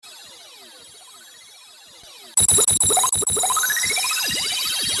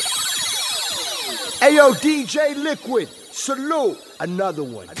Hey yo, DJ Liquid, salute, another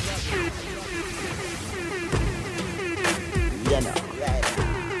one. You know.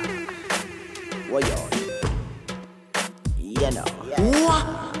 What y'all? You know. What?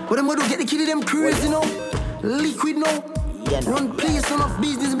 What am I do? Get the kid of them crazy, you know? Liquid, no? You know. Run place, son of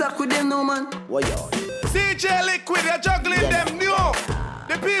business black with them, no, man. What y'all? ZJ Liquid, they're juggling them new.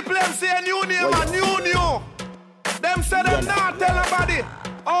 The people them say new man, new. Them say them not tell nobody.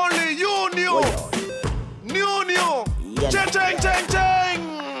 Only you new. New. Ching.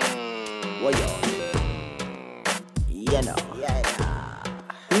 What y'all? You know.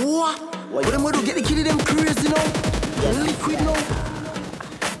 What? What am I do? Get the kid of them crazy, you know? Liquid, no?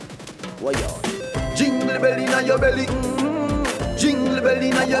 What y'all? Jingle bell in your belly. Jingle bell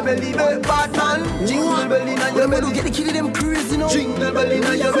in your belly, bad man. Jingle bell in your belly. Get the kid of them crazy, you know? Jingle bell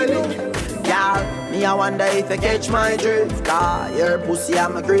in your belly. Girl, me I wonder if you catch my drift. Your pussy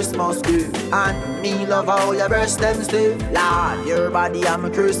I'm a Christmas gift. And me love how your breast them stiff. Lord, your body I'm a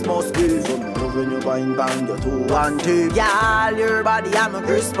Christmas gift. When you bang you're 2 and 2. Girl, your body I'm a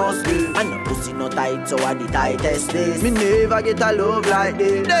Christmas gift. And your pussy no tight, so I the tightest this. Me never get a love like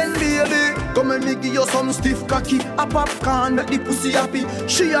this. Then baby, come and me give you some stiff cocky. A popcorn make the pussy happy.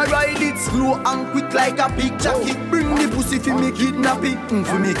 She a ride it slow and quick like a big jockey. Bring the pussy for me kidnap it.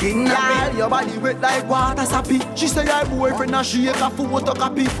 For me kidnap it. Your body wet like water sappy. She say her boyfriend a shake a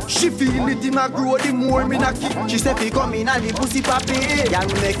photocopy. She feel it in a grow the more me knock it. She say fi come in and the pussy poppy. Can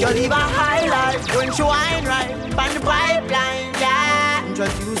make you live a high life when she wine right on the pipeline, yeah.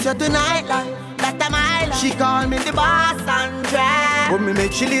 Introduce her to nightlife. That's my life. She call me the boss and drive. But me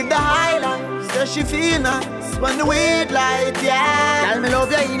make she live the high life. So she feel nice when the weed light, yeah. Tell me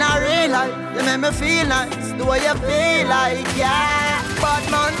love you in a real life. You make me feel nice, the way you feel like, yeah. Bad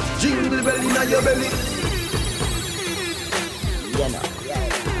man, jingle bell in your belly. You know.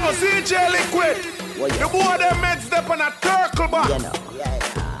 Oh, ZJ Liquid. The boy them meds step on a circle back. You know.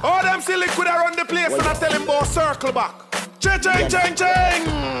 All them see Liquid around the place and I tell him about circle back. Ching.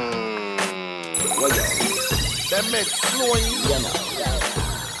 Them meds slowing. You know.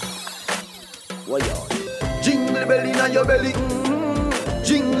 What y'all? Jingle bell in your belly.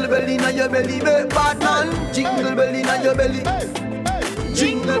 Jingle bell in your belly, bad man. Jingle bell in your belly.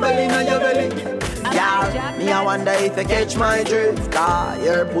 Jingle bell in your belly. Yeah, me I wonder if you catch my drift.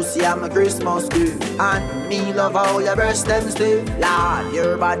 Your pussy I'm a Christmas gift. And me love how your breast them stiff. Lord,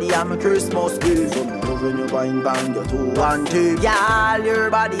 your body I'm a Christmas gift. When you bang you're 2 and 2. Yeah, your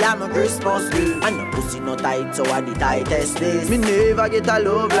body I'm a Christmas gift. And your pussy no tight, so I the tightest this. Me never get a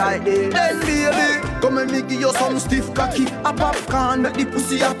love like this. Then baby, come and me give you some stiff cocky. A popcorn make the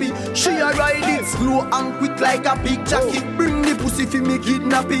pussy happy. She a ride it slow and quick like a big jockey. Bring the pussy for me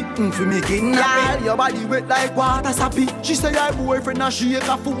kidnap it. For me kidnap it. Your body wet like water sappy. She say her boyfriend a shake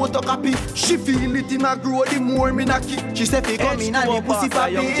a photocopy. She feel it in a grow the more me knock it. She say fi come in and the pussy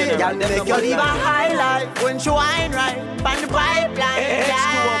poppy. Y'all make you live a high life when she wine right on the pipeline.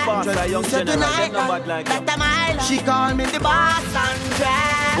 H2OBOSS ZJ LIQUID. That's my life. She call me the boss and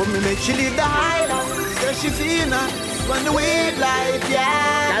drive. but me make she live the high life. So she feel nice when the weed light,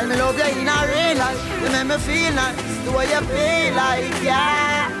 yeah. Tell me love you in a real life. You make me feel nice the way you feel like,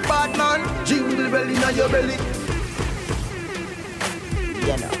 yeah. Bad man, jingle bell in your belly.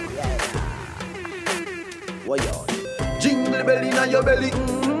 You know. What y'all? Jingle bell in your belly.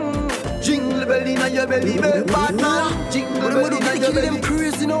 Jingle bell in your belly, bad man. Jingle bell in your belly.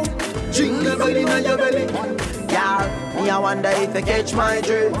 Crazy now. Jingle bell in your belly. Girl, me I wonder if you catch my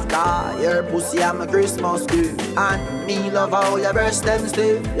drift. Your pussy I'm a Christmas gift. And me love how your breast them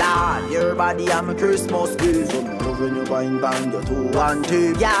stiff. Lord, your body I'm a Christmas gift. When you bang you're 2 and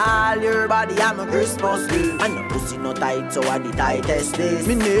 2. Girl, your body I'm a Christmas gift. And your pussy no tight, so I the tightest this.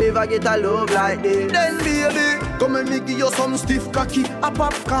 Me never get a love like this. Then baby, come and me give you some stiff cocky. A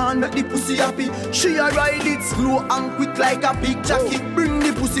popcorn make the pussy happy. She a ride it slow and quick like a big jockey. Bring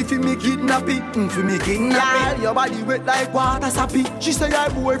the pussy for me kidnap it. For me kidnap it. Your body wet like water sappy. She say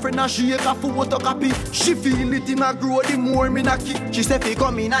her boyfriend a shake a photocopy. She feel it in a grow the more me knock it. She say fi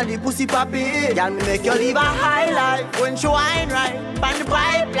come in and the pussy poppy. Y'all me make you live a high life when she wine right on the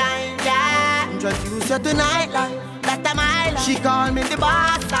pipeline, yeah. Introduce her to nightlife. That's my life. She call me the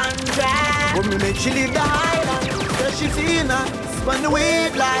boss and drive. but me make she live the high life. So she feel nice when the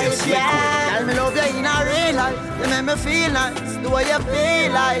weed light, yeah. Tell me love you in a real life. You make me feel nice the way you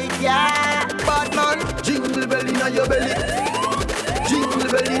feel like, yeah. Bad man, jingle bell in your belly.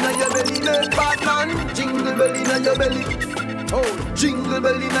 Jingle bell in your belly, bad man. Jingle bell in your belly. Oh, jingle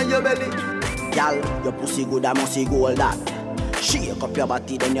bell in your belly. Y'all, your pussy good, I must see gold that. Shake up your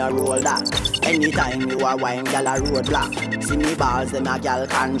body, then you roll that. Anytime you a wine, gal a roadblock. See me balls, them a gal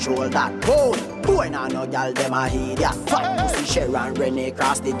control that. Boy, boy, nah no gal, them a idiot. Fat pussy, Sharon, Renee,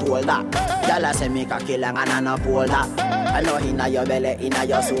 cross the toll that. Gal a say make a kill and I no pull that. I know inna your belly, inna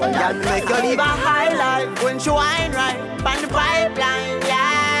your soul. Gal make you live a high life when she wine right, on the pipeline,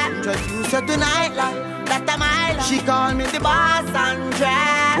 yeah. Introduce her to nightlife. That's my life. She call me the boss and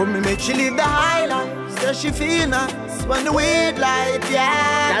drive. When me make she live the high life. Say she feel nice when the weed light,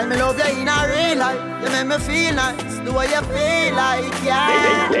 yeah. Tell me love you in a real life. You make me feel nice, the way you feel like,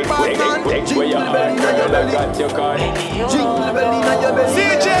 yeah. Batman, jingle bell in your belly. Jingle bell in your belly.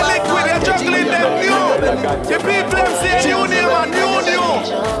 ZJ Liquid, you're juggling them new. The people them say new name and new.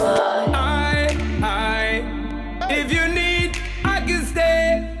 If you need, I can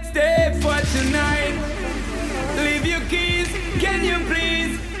stay for tonight. Leave your keys, can you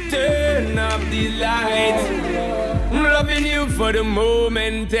please turn up the lights? I'm loving you for the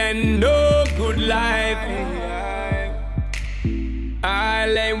moment and no good life. I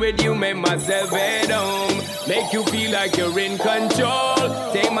lay with you, make myself at home. Make you feel like you're in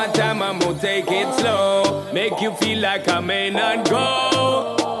control. Take my time, I'm gonna take it slow. Make you feel like I may not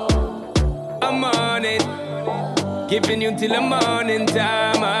go. I'm on it, giving you till the morning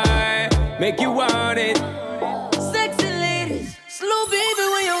time. I make you want it. Sexy ladies, slow baby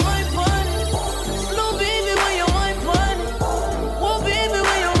when you wine party. Slow baby when you wine party. Whoa baby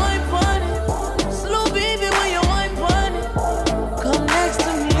when you wine party. Slow baby when you wine party. Come next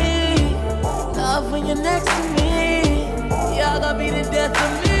to me, love when you're next to me. Y'all gonna be the death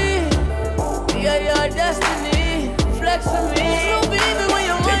of me. Yeah, your destiny, flex with me. Slow baby when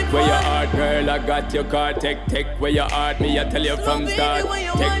you wine party. Where your heart, girl, I got your car. Take where your heart, me, I tell you from start.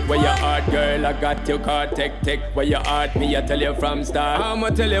 Take where your heart, girl, I got your car. Take where your heart, me, I tell you from start. I'ma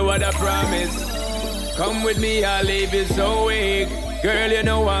tell you what I promise. Come with me, I'll leave you so weak. Girl, you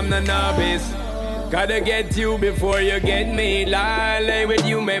know I'm the novice. Gotta get you before you get me. Lay with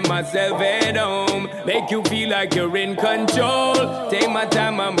you, make myself at home. Make you feel like you're in control. Take my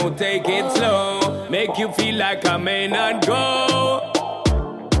time, I'm gonna take it slow. Make you feel like I may not go.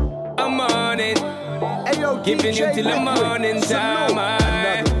 I'm on it, giving you till the morning time.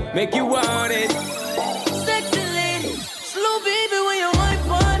 I make you want it. Sexy lady, slow baby when you wine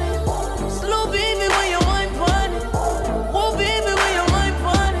party. Slow baby when you wine party. Whoa baby when you wine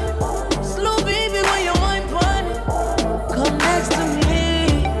party. Slow baby when you wine party. Come next to me,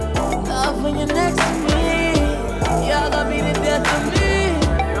 love when you're next to me. Y'all gonna be the death of me.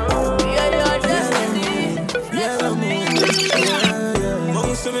 Yeah, your destiny, flex with me.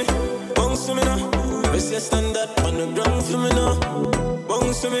 Bounce to me now. Press your stand up on the ground for me now.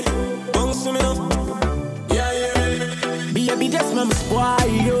 Bounce to me now. Yeah. Baby, just mama spoil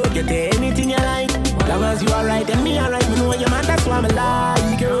you. Get anything you like. Long as you alright and me alright. Me know your man, that's why I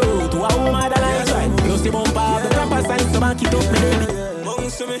like you. To a woman that likes right. Close the bumper, the proper sign, so back it up, baby.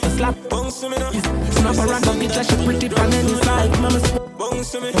 Bounce to me, slap, bounce to me now. Snap a random picture, she pretty on any side. Mama,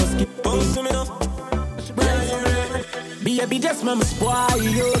 bounce to me now. Baby, just mama spoil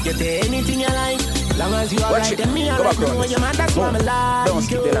you. Get anything you like. Long as you alright and me alright. Me know your man, that's why I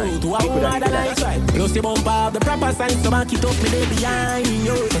like you. To a woman that likes right. Close the bumper, the proper sign, so back it up, me day behind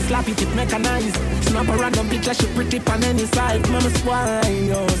you. So slap it mechanized. Snap a random picture, she pretty on any side. Mama spoil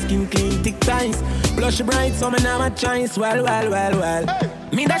you. Skin clean, thick ties. Blush bright, so me now a choice. Well.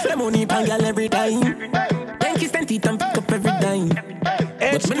 Me dash the money, pan girl every time. Thank you, stand it and pick up every dime.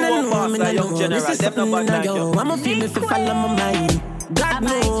 H2OBOSS ZJ General, them no bad like you. I'ma feel if you follow my mind. God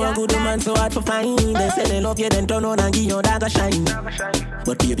know a good man so hard to find. They say they love you, then turn on and give your dagger shine.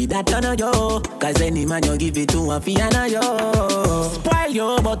 But baby, that turn on you. Cause any man you give it to a fiana yo. Spoil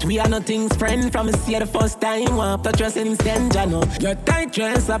you, but we are nothing's friend. From see the first time, want to trust instant, you know. Your tight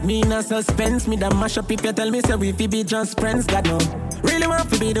dress up me in a suspense. Me that mash up if you tell me say we fi be just friends, God no. Really want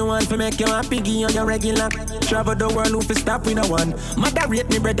to be the one to make you happy, give on your regular. Travel the world, who fi stop with no one. Mother rate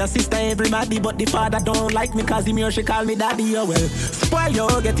me, brother, sister, everybody. But the father don't like me, cause him here she call me daddy, oh well. Spoil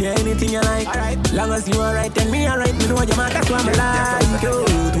you, get you anything you like. Alright, long as you alright and me alright. Me know your man, that's why I like you.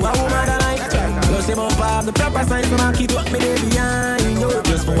 To a woman that like. Plus the bumper, the proper sign, so I keep up me there behind you.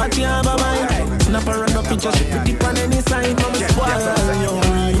 Just for what you have a mind. Snap a random picture, she pretty on any side. Mama spoil you,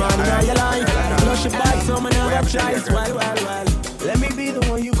 real man in your life. Plus she bad, so me never choice. Well. Let me be the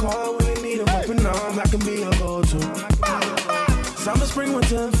one you call when you need a open arms. I can be your go-to. Summer, spring,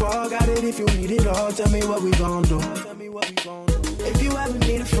 winter, and fall. Got it if you need it all. Tell me what we gon' do. If you ever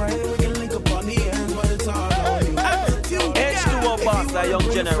need a friend, we can link up on the ends, but it's all on you. H2OBOSS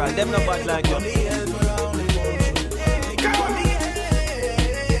ZJ General, them no bad like you.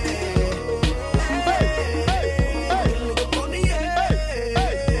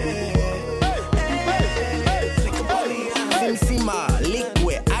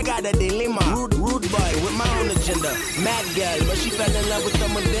 bad, but she fell in love with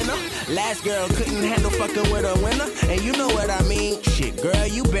them with dinner. Last girl couldn't handle fucking with a winner, and you know what I mean. Shit, girl,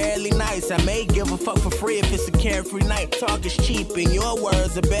 you barely nice. I may give a fuck for free if it's a carefree night. Talk is cheap, and your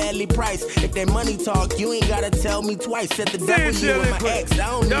words are barely priced. If that money talk, you ain't gotta tell me twice. Said the devil you with my ex. I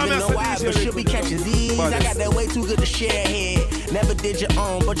don't even know why, but she'll be catching Z's. I got that way too good to share head. Never did your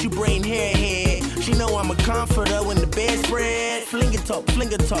own, but you brain hair head. She know I'm a comforter when the bed spread. Fling it talk,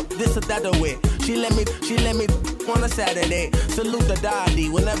 this or that away. She let me on a Saturday. Salute the daddy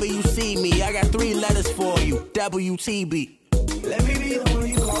whenever you see me. I got 3 letters for you, WTB. Let me be the one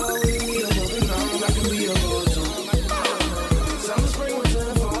you call when you need a moving on. I can be your go-to. Summer, spring, winter,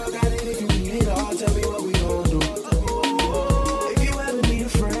 and fall. Got it if you need it all. Tell me what we gon' do. If you ever need a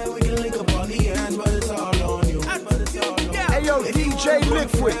friend, we can link up on the ends, but it's all on you. Hey yo, DJ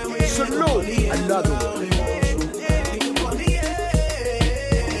Liquid, salute another one.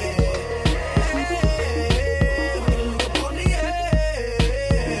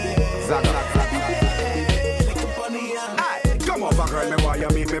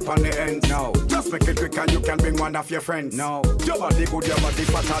 On the end now. Just make it quick and you can bring one of your friends. No. Your body good, your body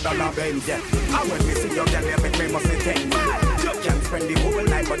fatter than a Benz. Yeah. And when we see your girl, you make me must say thanks. You can spend the whole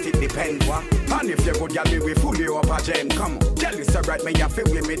night, but it depends, what? And if you're good, girl, me we fully up a gem. Come on. Girl, it's alright, me you feel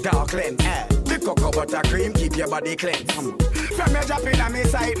with me dark lens. The cocoa butter cream, keep your body clean. Come on. From your dropping on me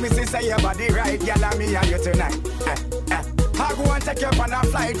side, me say your body right. Girl, and me and you tonight. I go and take you on a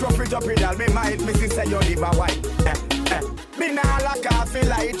flight, drop it up with all me might. Me say you live a white. Me nah like coffee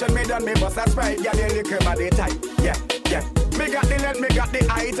light when me done me bust a Sprite. Yeah, they lick your body tight. Yeah. Me got the length, me got the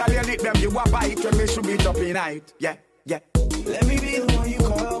height. All you lick them, you a bite when me should be up in night. Yeah. Let me be the one you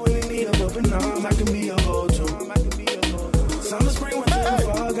call when you need a open arm. I can be your go-to. Summer, spring, winter, and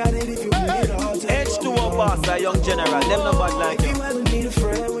fall. Got it if you need it all. H2OBOSS ZJ young general. Them no bad like you. If you ever need a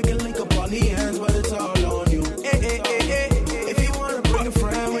friend, we can link up on the ends, but it's all on you. If you wanna bring a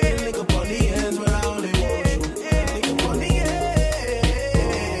friend, we can link up on the ends, but I only want you.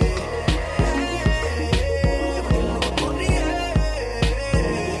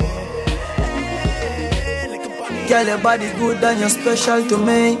 Girl, your body good and you're special to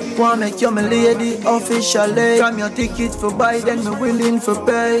me. Wanna make you my lady officially. From your ticket for buy, then me willing for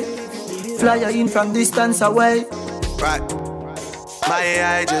pay. Fly you in from distance away. Right, my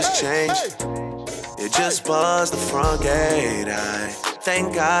AI just changed. It just buzzed the front gate. I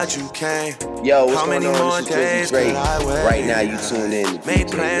thank God you came. Yo, what's How going many on? more days could I wait? Right now, you tune in. Made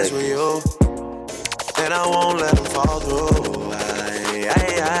plans with you, and I won't let them fall through.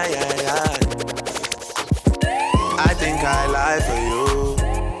 I think I lie for you.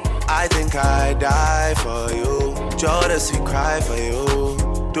 I think I die for you. Jodeci cry for you.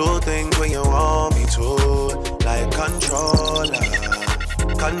 Do things when you want me to. Like controller.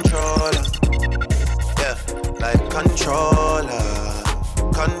 Yeah, like controller.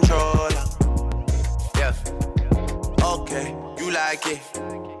 Yeah. Okay, you like it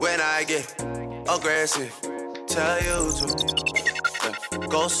when I get aggressive. Tell you to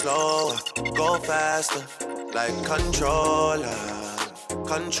go slower, go faster. Like controller. Yeah,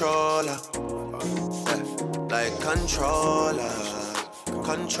 like controller.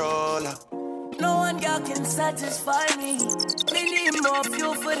 No one girl can satisfy me. Me need more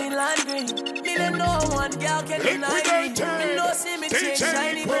fuel for the laundry. Me no one girl can deny me. Me no see me change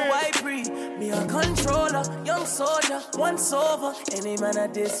shiny but white free. Me a controller, young soldier, once over. Any man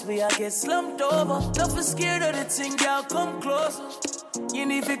at this way I get slumped over. Don't be scared of the thing, girl, come closer. You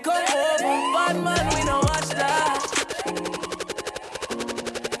need to come over. Bad man, we don't watch that.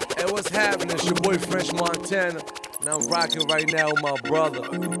 Hey, what's happening? It's your boy French Montana. And I'm rocking right now with my brother,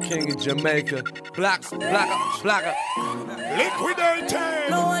 King of Jamaica. Blacka. Liquidated.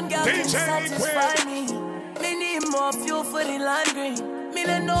 No one girl can satisfy me. Me need more fuel for the laundry. Me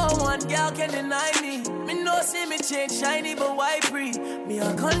no one girl can deny me. Me no see me change shiny but white free. Me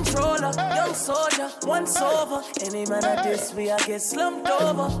a controller, young soldier, once over. Any man at this way I get slumped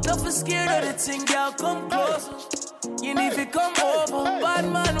over. Don't be scared of the thing, girl, come closer. You need to come over. Bad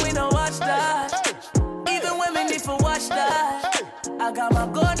man, we don't watch that. Even when me need to watch that. I got my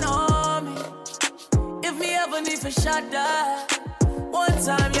gun on me. If me ever need to shot that.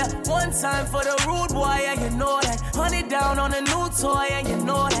 One time for the rude boy, and you know that. Honey down on a new toy, and you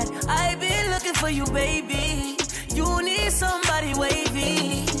know that. I been looking for you, baby. You need somebody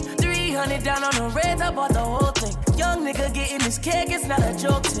wavy. 300 down on the red, I bought the whole thing. Young nigga getting this cake, it's not a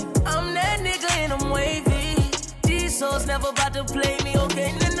joke thing. I'm that nigga and I'm wavy. These souls never about to play me,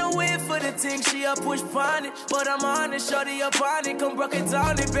 okay? Then no way for the thing, she a push pon it. But I'm on it, shorty up on it. Come rock it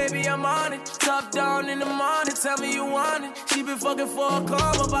down it, baby, I'm on it. Top down in the morning, tell me you want it. She been fucking for a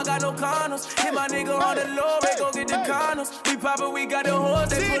come up, I got no condoms. Hit my nigga on the low, they go get the condoms. We poppin', we got the hoes,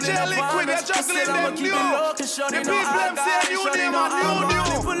 they pullin' up on us. I said I'ma keep it low, cause shorty know I got it. Shorty know I'm on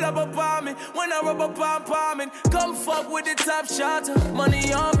it. Pull up a bomb me, when I rub a bomb come fuck with the top shot.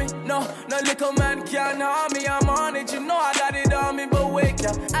 Money on me, no little man can't harm me. I'm on it, you know I got it on me, but wake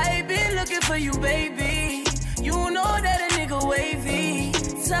up. I been looking for you, baby. You know that a nigga wavy.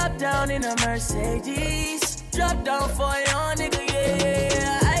 Top down in a Mercedes. Drop down for your nigga,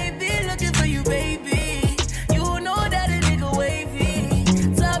 yeah. I been looking for you, baby. You know that a nigga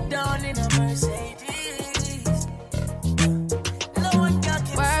wavy. Top down in a Mercedes. No one got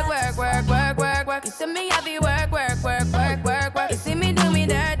you. Work. You see me, I be work. You see me do me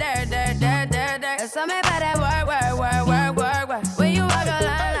dirt. So me better work. When you walk a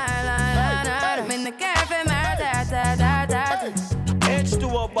line. I'm in the cafe,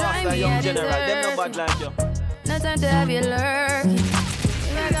 H2OBOSS, a young general, them no bad like you. No time to have you lurking. You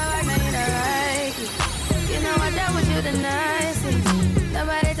make a work, man, you don't like it. You know I dealt with you the nicest.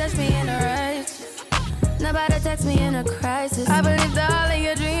 Nobody touched me in a righteous. Nobody text me in a crisis. I believed all of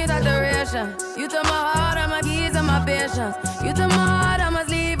your dreams are duration. You took my heart, all my keys, and my patience. You took my heart, I must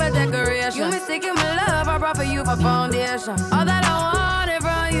leave a decoration. You mistaken my love, I brought for you for foundation. All that I wanted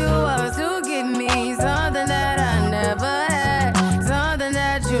from you was to give me something that I never had, something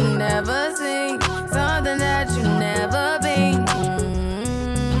that you never seen, something that you never been.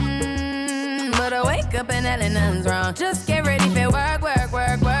 But I wake up and hell nothing's wrong. Just get ready for work.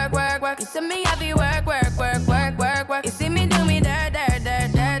 You see me, I be work. You see me do me dirt.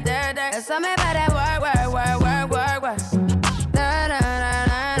 So me better work.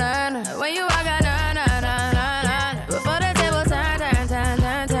 When you walk out, before the table turn.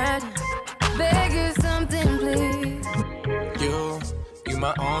 Beg you something, please. You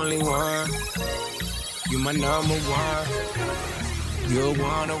my only one. You my number one. You're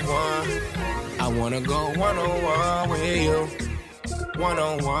one-on-one. I wanna go one-on-one with you.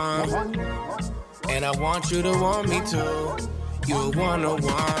 One-on-one. And I want you to want me too. You're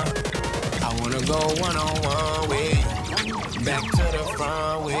one-on-one. I wanna go one-on-one with you. Back to the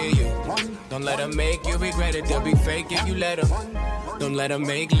front with you. Don't let them make you regret it. They'll be fake if you let them. Don't let them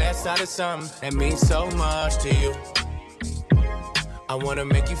make less out of something that means so much to you. I wanna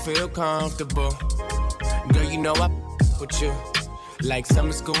make you feel comfortable. Girl, you know I with you. Like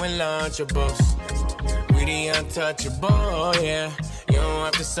summer school and Lunchables. We the untouchable, yeah. You don't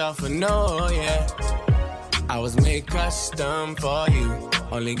have to suffer, no, yeah. I was made custom for you.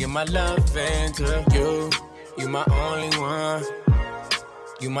 Only give my love into you. You my only one.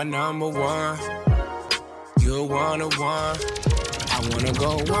 You my number one. You're one-on-one. I wanna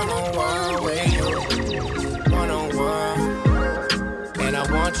go one-on-one with you. One-on-one. And I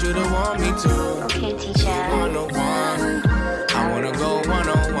want you to want me too. Okay, teacher. One-on-one. I wanna go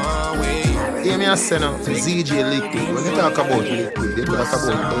one-on-one with you. Hear me a say now, ZJ Liquid. When you talk about liquid, you talk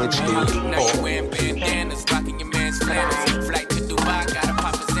about H2O. Bandanas, rocking your man's flannels. Flight to Dubai, gotta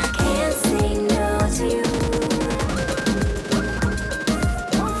pop a Zan. Can't say no to you.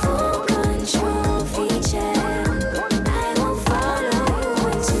 Full control feature. I will follow you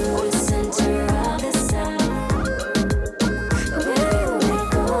into the center of the sun. Where you let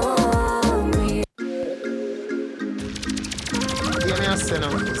go me. Hear me a say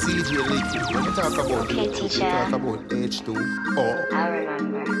now, ZJ Liquid. When you talk about Okay, liquid, you teacher. talk about H2O. I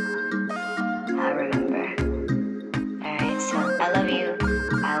remember. Alright, so I love you.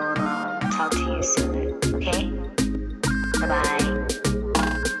 I will talk to you soon, okay? Bye-bye.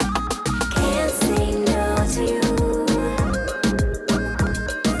 Can't say no to you.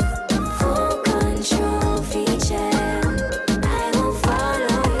 Full control feature. I will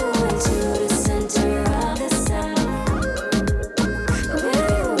follow you into the center of the sun.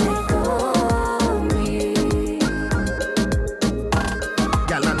 Where you let go me.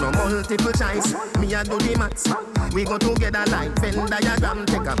 Girl, I no multiple choice. Me a do the maths. We go together like Venn diagram.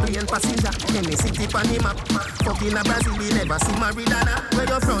 Take a plane passenger. Any city pan the map. Fucking a Brazil, we never see Maridana. Where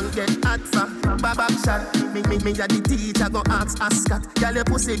your front get hot for back shot. Me a the teacher go ask Ascot. Girl, your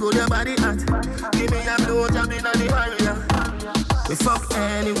pussy good, your body hot. Give me a blowjob in the area. We fuck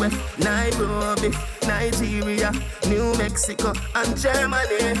anywhere. Nairobi, Nigeria, New Mexico, and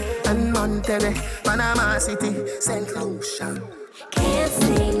Germany, and Monterrey, Panama City, St. Lucia. Can't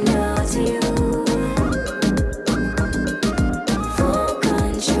say no to you. Full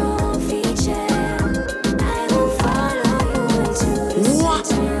control feature. I will follow you into the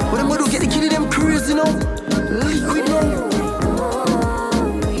center. What am I do? Get the kid them crazy now. Liquid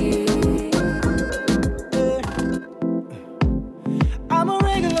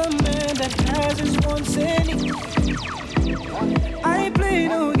wants any. I ain't play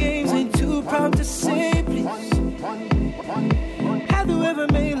no games, ain't too proud to say please. Have you ever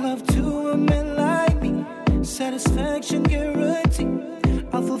made love to a man like me? Satisfaction guarantee,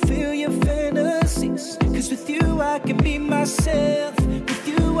 I'll fulfill your fantasies. Cause with you I can be myself. With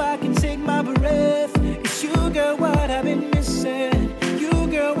you I can take my breath. It's you, girl, what I've been missing. You,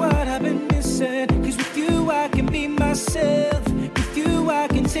 girl, what I've been missing. Cause with you I can be myself. With you I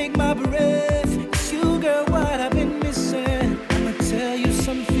can take my breath. It's you, girl, what I've been missing. I'ma tell you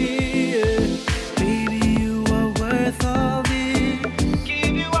something, baby, you are worth all this.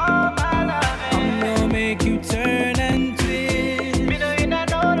 Give you all my love, I'm gonna make you turn and twist. Me know you not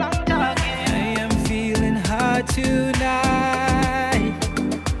know what I'm talking. I am feeling hard tonight.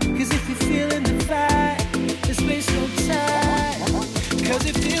 Cause if you're feeling the vibe, just waste no time. Cause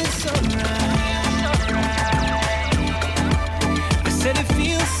it feels so right. I said it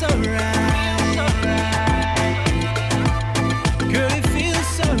feels so right. Girl, it feels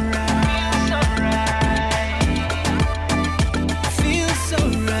so right. Feels so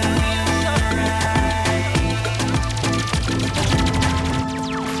right.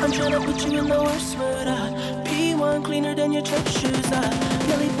 I'm tryna put you in the worst mood. P1 cleaner than your church shoes.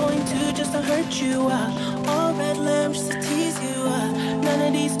 Nelly point 2 just to hurt you. All red lamps just to tease you. None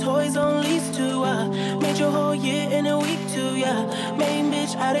of these toys on lease to. Made your whole year in a week too. Main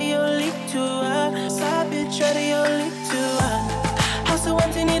bitch out of your league too. Side bitch out of your league too. House of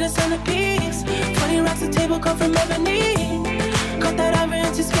empty, need a centerpiece. 20 racks a table come from ebony. Cut that ivory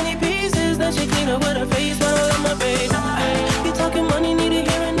into skinny pieces. Then she clean up with her face, but I love my baby. You talking money, need a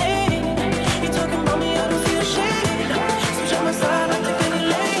hearing aid. You talking about me, I don't see a shade. Switch on my side, I take any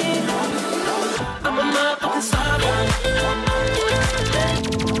lane. I'm a motherfucking star.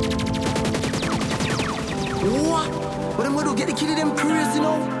 What? What am I gonna get the kid of them crazy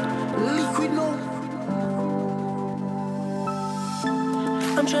now? Liquid now.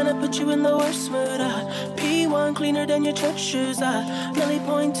 I'm tryna put you in the worst mood. P1 cleaner than your church shoes. Nelly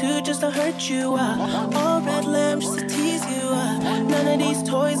point 2 just to hurt you. All red lamps just to tease you. None of these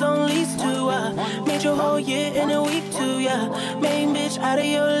toys on lease too. Made your whole year in a week too. Main bitch out of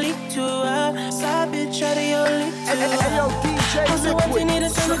your league too. Side bitch out of your league too. House of empty, need a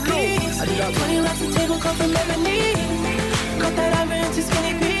centerpiece. 20 racks a table come from ebony. Cut that ivory into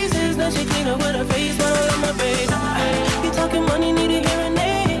skinny pieces. Then she clean up with her face, but I love my baby. You talking money, need a hearing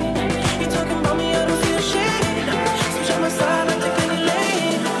aid. You talking about me, I don't see a shade. Switch on my side, I take any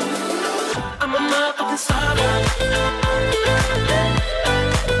lane. I'm a motherfucking star.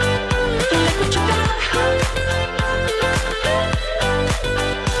 Look what you got. I'm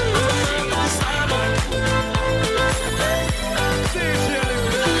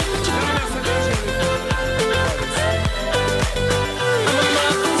a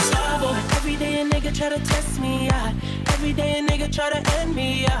motherfucking star. Every day a nigga try to test me, every day a nigga try to end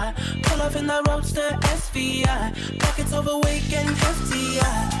me, pull off in that roadster SV, pockets overweight getting hefty,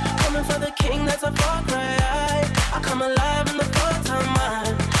 coming for the king, that's a far cry. I come alive in the part-time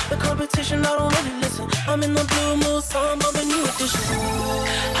mind. The competition, I don't really listen. I'm in the blue mood, so I'm bumping new edition.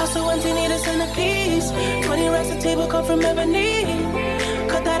 House of empty, need a centerpiece. 20 racks a table come from ebony.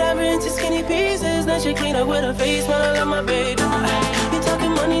 Cut that ivory into skinny pieces. Then she clean up with her face, but I love my baby. You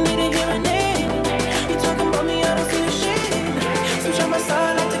talking money, need a hearing aid. You talking about me, I don't see a shade. Switch on my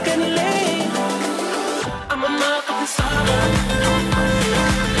side, I take any lane. I'm a motherfucking star.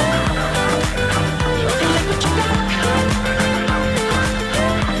 Look what you got.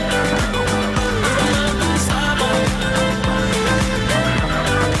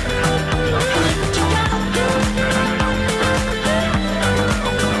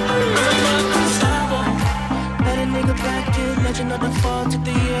 Legend of the fall, took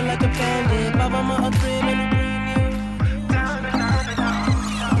the year like a bandit. Baba ma a crib and a brand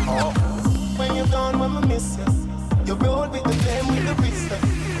new. When you're gone, when we miss you, you roll with the flame, with the whistle.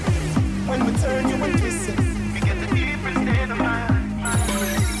 When we turn, you will twist it. We get the deepest state of mind.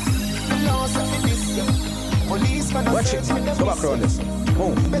 The loss of the miss you. Policeman, watch it, go back around this.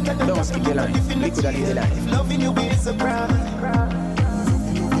 Move, don't skip your line. Liquid and easy line. If loving you is a crime.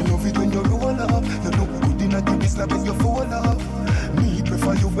 You love it when you roll up. You look good in a deep slap when you fall up. Me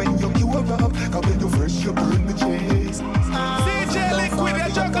prefer you when you cure up. Cause when you fresh you burn the chase. ZJ Liquid, you're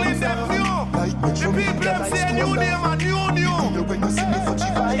juggling them new. The people them say a new name and new.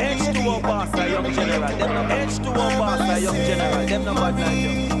 H2OBOSS ZJ young general. H2OBOSS ZJ young general. Them no bad like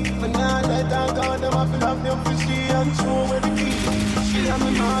you. When I let her go, them I feel have them for she and show where the key. She and me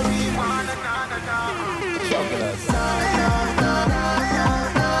marry.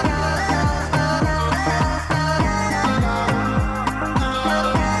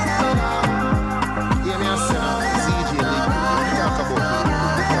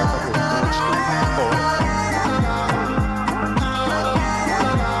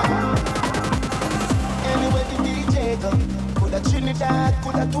 Trinidad,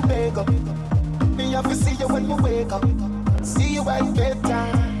 coulda Tobago. Me have to see you when we wake up. See you at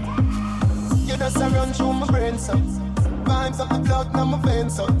bedtime. You just a run through my brain, so vibes up the blood, now my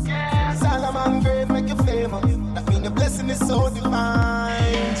veins, so Solomon grave make you famous. That mean your blessing is so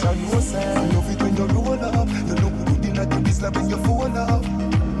divine. So you say, I love it when you roll up. You look good in the business when you fall up.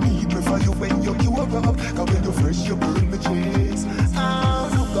 Me prefer you when you cure up. Cause when you fresh, you burn me chase. Ah,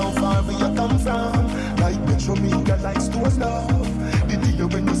 look how far where you come from. Like Metro Minga, like stores love. The day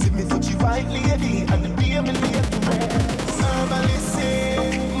when you see me such a white lady, and the day me lay to rest. Somebody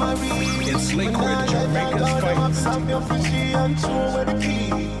say, Marie, it's liquid, Jamaica's finest. I'm your fishy and true with the key.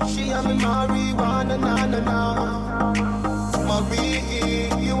 She and me marijuana, na. Marie,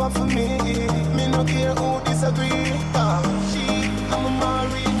 you are for me. Me no care who disagree. She, I'm a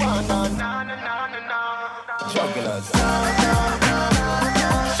marijuana, na. Jugglers.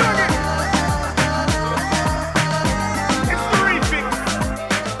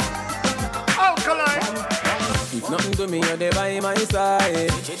 Nothing to me, you're there by my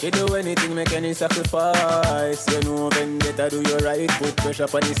side. You do anything, make any sacrifice. You know, vendetta, do you right. Put pressure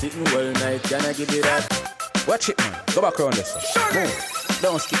on the sitting all night. Can I give you that? Watch it, man. Go back around this. Move.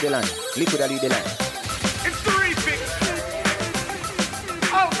 Don't skip the line. Liquid will lead the line. It's terrific.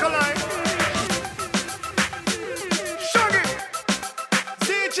 Alkaline. Sugar.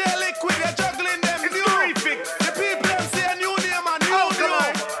 ZJ Liquid, they're juggling them. It's terrific. The people them say a new name and new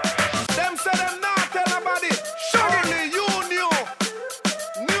alkaline. Them say them not tell nobody. Only you knew.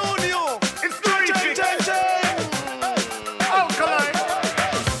 It's terrific. Alkaline.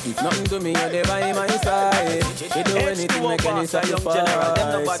 If nothing to me, you're there by my side. You do anything, make any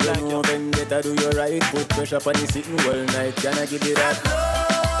sacrifice. You know, vendetta, do you right. Put pressure on the sitting all night. Can I give you that?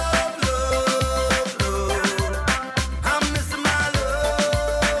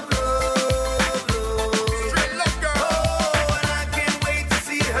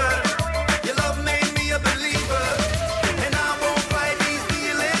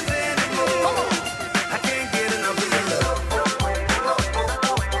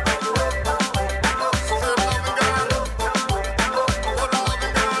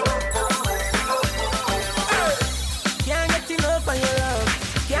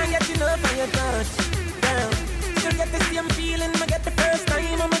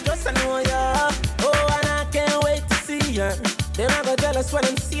 When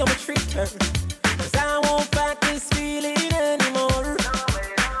them see how me treat her, 'cause I won't fight this feeling anymore.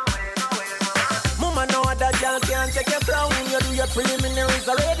 Mama know that girl can't take your crown. You do your preliminaries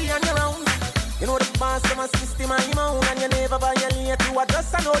already on your own. You know the boss of my system and your own, and you never violate, you are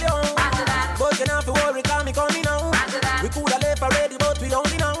just an old young. But you don't have to worry, call me coming now. We coulda left already, but we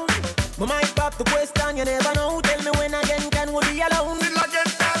only know. We might pop the question, you never know. Tell me when again can we be alone?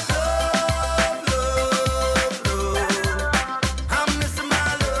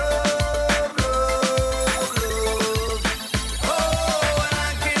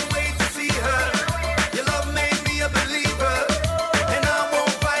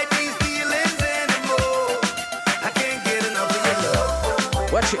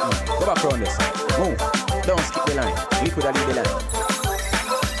 Watch it, man. Go back around this. Move. Don't skip the line. Liquid will lead the line.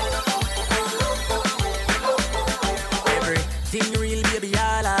 Everything real, baby,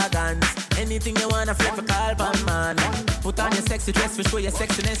 all our guns. Anything you wanna flip a call pan, man. Put on your sexy dress for show your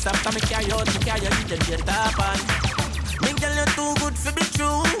sexiness. After me carry out, you can get top on. Me girl, you're too good for be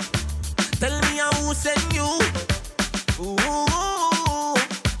true. Tell me who sent you. Ooh.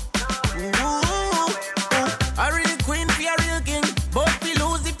 A real queen for a real king. But we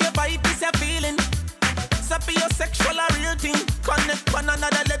lose if you fight this your feeling. So for your sexual a real thing. Connect on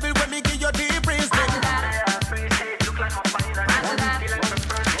another level when me give you deep reason.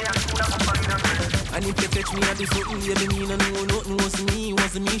 And if you touch me at this foot, you mean no nothing was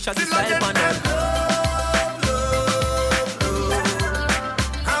me, shot this life on that.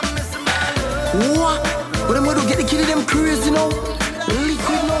 What? But I'm gonna get the kid of them crazy, you know?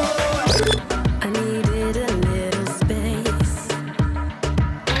 Liquid, no? I needed a little space.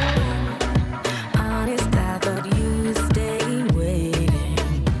 Honest, I thought you'd stay waiting.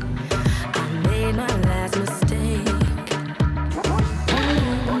 I made my last mistake.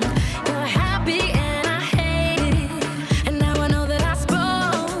 You're happy and I hate it. And now I know that I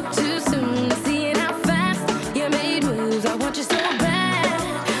spoke too soon. Seeing how fast you made moves. I want you so bad.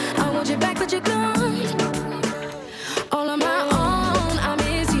 I want you back, but you're gone. All on my own, I'm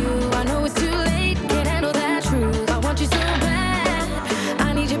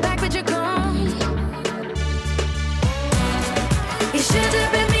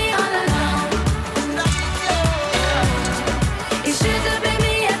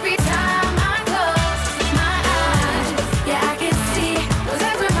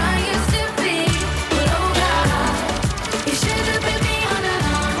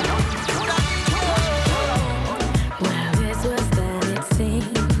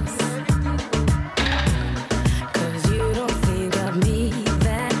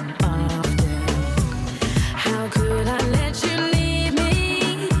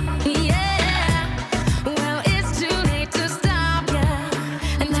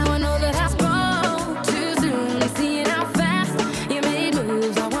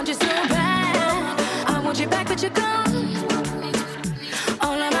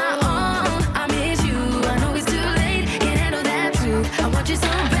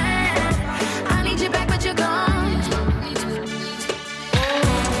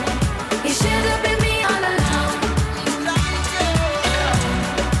You should have been me all along.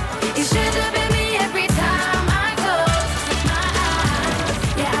 You should have been me every time I close my eyes.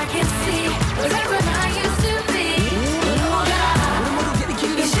 Yeah, I can see whatever I used to be. Oh God,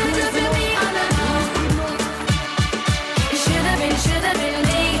 you should have been me all along. You should have been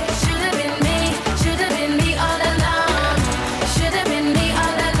me, should have been me, should have been me all along. Should have been me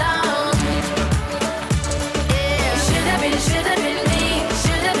all along. Yeah, should have been me,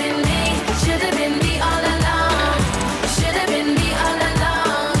 should have been me, should have been me all along. Should have been me all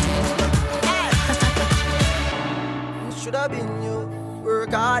along. Should have been you.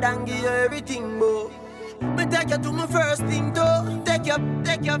 Work hard and give you everything, bro. Me take you to my first thing, though. Take you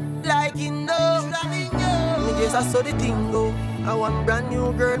like in though. Should have been you. Me just I saw the thing, though. I want brand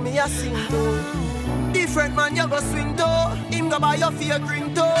new girl, me a sing, though. Different man, you go swing, though. Him go buy your fear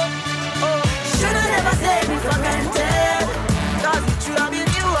drink, though. Oh, shoulda never take me for granted. Cause it should have been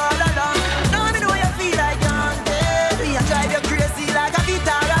you all along. Now me know you feel like you're haunted. Me a drive you crazy like a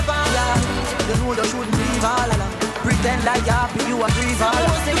guitar avant. Yeah, you know you shouldn't leave all along. Pretend like you're happy, you a grieve all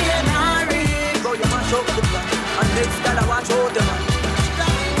along. Say you're married, go you mash up the plan. And next girl I watch out the man.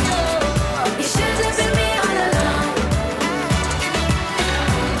 You should have been me all along.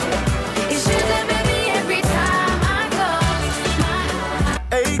 You should have been me every time I close.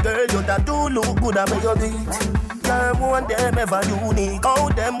 Hey girl, you that do look good at me your beat. Girl, want them ever unique. How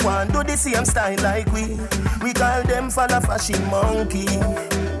them want do the same style like we. We call them follow fashion monkey.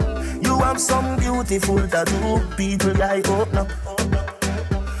 You have some beautiful tattoo. People like open up.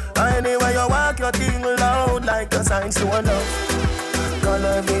 Anyway you walk your thing loud like the signs to a love.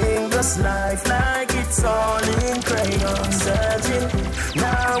 Coloring this life like it's all in crayon. Searching,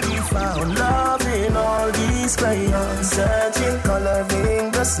 now we found love in all these crayons. Searching,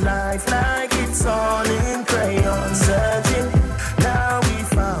 coloring this life like it's all in crayon. Searching, now we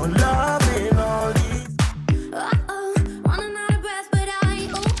found love in all these. Running out of breath, but I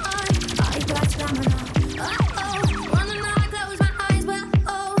got stamina. Running out, I close my eyes, but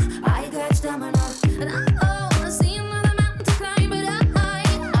I got stamina. And I see another mountain to climb, but I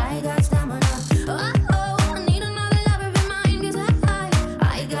got stamina. I need another lover in mine, 'cause I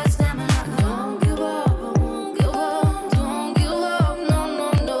got stamina. Don't give up, won't give up, don't give up, no,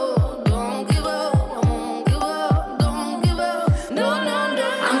 don't give up, won't give up, don't give up, no.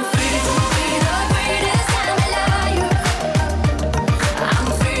 I'm free to be the greatest time alive. I'm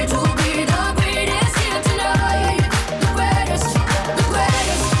free to be the greatest here tonight. The greatest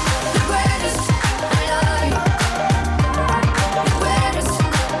alive. The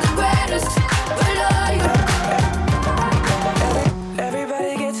greatest alive.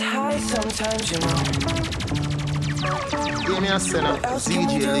 Everybody gets high sometimes, you know. Give me a sinner,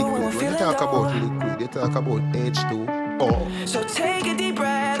 ZJ Liquid. When you talk about liquid, you talk about H2O. So take a deep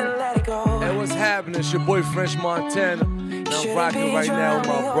breath and let it go. Hey, what's happening? It's your boy French Montana. And I'm rocking right now with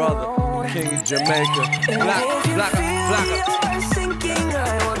my brother, King of Jamaica. You're sinking,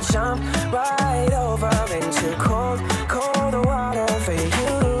 I will jump right over into cold water for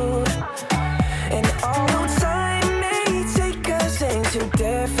you. And although time may take us into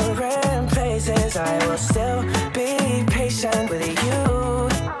different places, I will still be patient with you.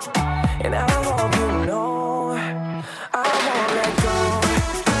 And I hope you know I won't let go.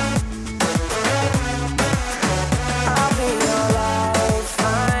 I'll be your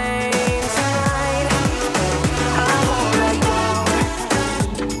lifeline tonight. I won't let go.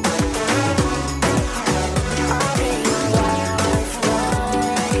 I'll be your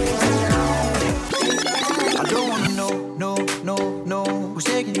lifeline tonight. I don't wanna know who's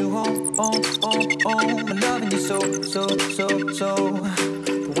taking you home. I'm loving you so.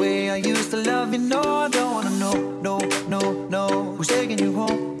 The way I used to love you, no, I don't wanna know who's taking you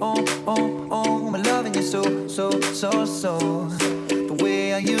home. I'm loving you so. The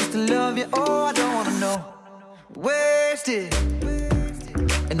way I used to love you, oh, I don't wanna know. Wasted.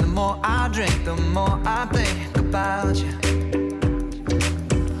 And the more I drink, the more I think about you.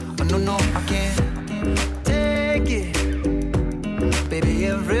 Oh, no, I can't take it. Baby,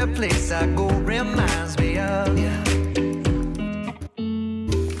 every place I go reminds me of you.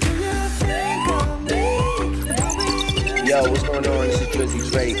 Yo, what's going on? This is Drizzy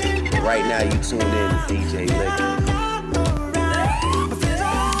Drake. Right now, you tune in to DJ Liquid.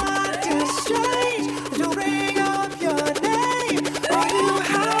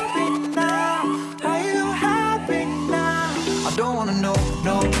 I don't wanna know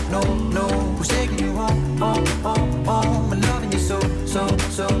who's taking you home. I'm loving you so.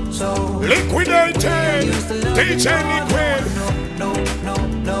 Liquidated! DJ Liquid! No,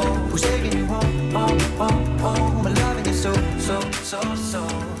 who's taking you home. I'm loving you so. The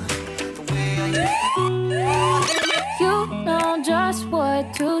You know just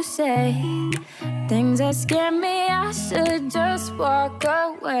what to say. Things that scare me, I should just walk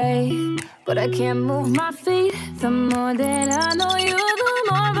away. But I can't move my feet. The more that I know you, the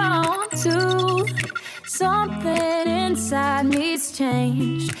more I want to. Something inside me's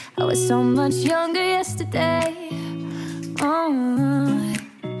changed. I was so much younger yesterday. Oh.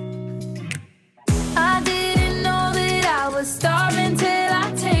 I didn't know that I was starving till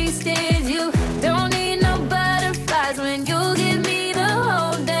I tasted you. Don't need no butterflies when you give me the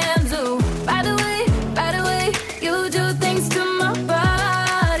whole damn zoo. By the way, you do things to my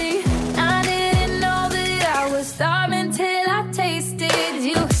body. I didn't know that I was starving till I tasted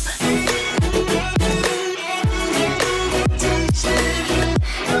you.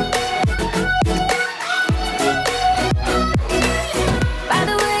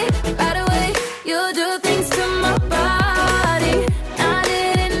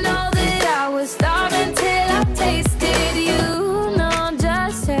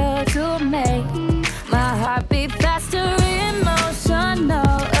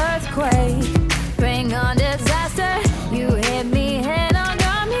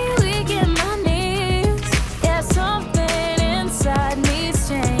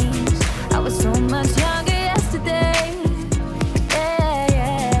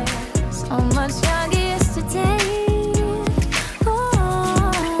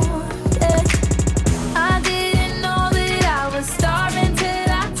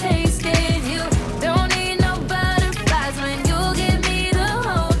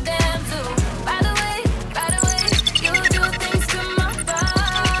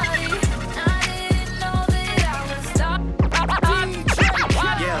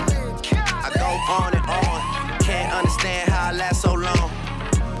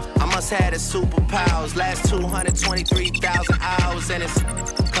 Had its superpowers, last 223,000 hours, and it's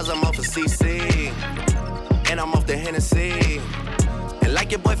cause I'm off of CC, and I'm off the Hennessy. And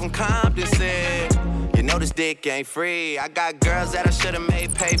like your boy from Compton said, you know this dick ain't free. I got girls that I should've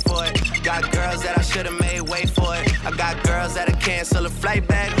made pay for it. Got girls that I should've made wait for it. I got girls that'll cancel a flight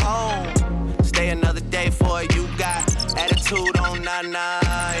back home. Stay another day for it. You got attitude on nana,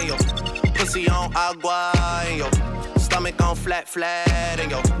 yo. Pussy on agua, and yo. Stomach on flat,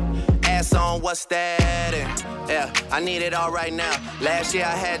 and yo. Ass on what's that? And yeah, I need it all right now. Last year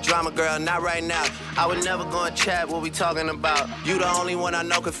I had drama, girl, not right now. I would never go and chat what we talking about. You the only one I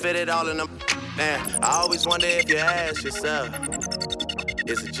know could fit it all in them. Man, I always wonder if you ask yourself,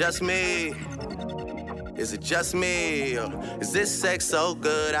 is it just me? Is it just me? Or is this sex so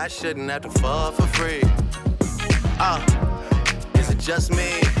good I shouldn't have to fuck for free? Is it just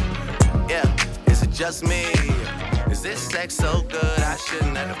me? Yeah, is it just me? Is this sex so good I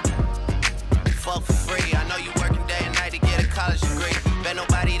shouldn't have to fuck for free? I know you working day and night to get a college degree. Bet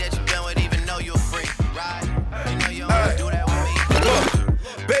nobody that you been with even know you're free, right? You know you don't do that with me.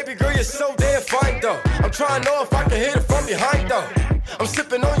 Look, baby girl, you're so damn fine though. I'm trying to know if I can hit it from behind though. I'm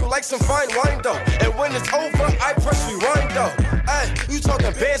sipping on you like some fine wine though. And when it's over, I press rewind though. Ay, you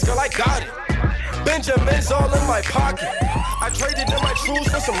talking bands, girl, I got it. Benjamin's all in my pocket. I traded in my trues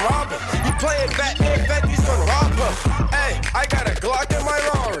for some robbers. You playing Batman, Betty's gonna rob her. Ay, I got a Glock in my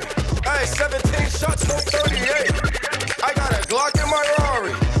Rari. Ay, 17 shots, no 38. I got a Glock in my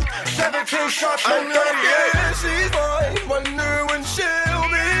Rari. 17 shots, no 38. She's mine, wonder when she'll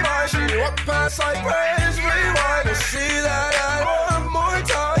be mine. She walk past like praise, rewind and see that I want more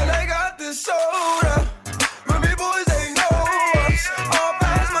time. And I got this soda. Remy boys, they know us. All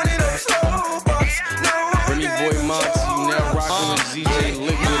fast money, no slow bucks. No one Remy boy Monty, now rockin' with ZJ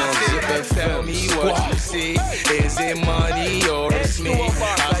Liquid on Zip. Tell me what you see. Is it money or it's me? I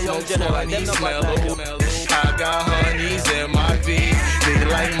smoke funny, smell I got honeys in my V. They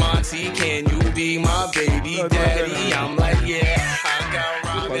like Monty, can you be my baby daddy? I'm like, yeah. I got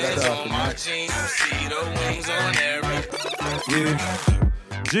robins on my jeans. You see the wings on every. Yeah.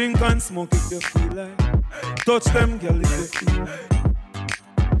 Drink and smoke if you feel like. Touch them, girl, if you feel like.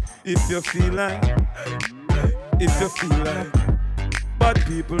 If you feel like. If you feel like. Bad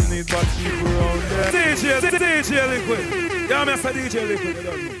people need bad people around there. DJ Liquid. Yeah, I'm a DJ Liquid.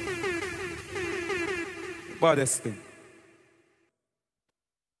 Baddest thing.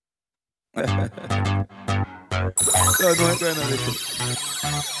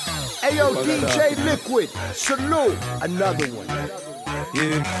 Hey yo, DJ Liquid, salute, another one.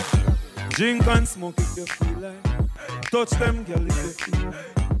 Yeah, drink and smoke if you feel like. Touch them, girl, if you feel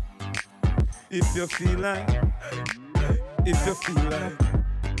like. If you feel like. If you feel like.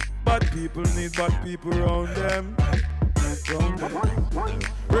 Bad people need bad people around them.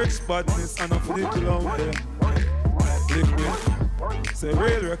 Rich badness and a little around them. Liquid. Say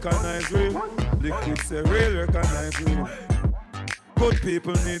real recognize real. Liquid say real recognize real. Good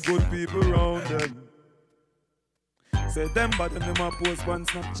people need good people around them. Say them but them a post on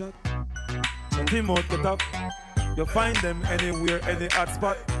Snapchat. Chat him out get up. You find them anywhere, any hot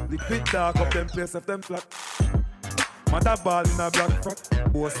spot. Liquid dark up them place of them flat. Mother ball in a black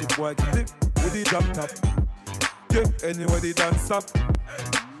frock. Boss it boy get it with the drop top. Yeah, anywhere they dance stop.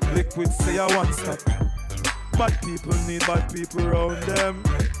 Liquid say I want stop. Bad people need bad people around them.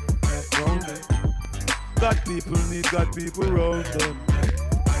 Round them. God people need God people around them.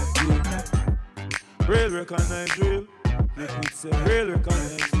 Yeah. Real recognize real. Liquid say real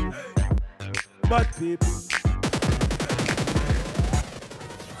recognize real. Bad people.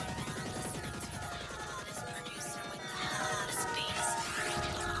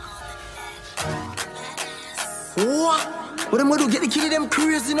 What? What am I do? Get the kid them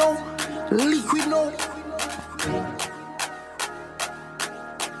crazy now? Liquid now?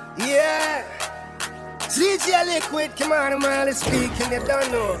 Yeah. ZJ Liquid, come on, man, let's speak, and you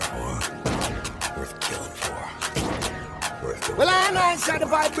don't know. Worth killing for. Well, I know it's the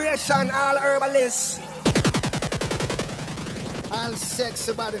vibration, all herbalists. All sex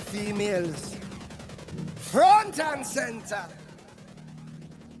about the females. Front and center.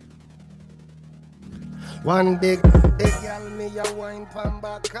 One big girl, me a wine pan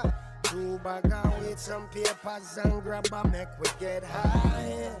back. Two bagger with some papers and grab a make we get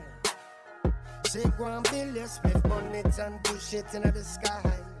high. Take one billion, split on it and push it into the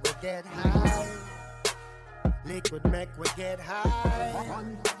sky. We get high. Liquid make we get high.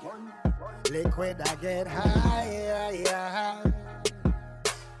 Liquid I get high. Yeah.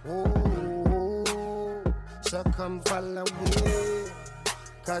 Oh, so come follow me.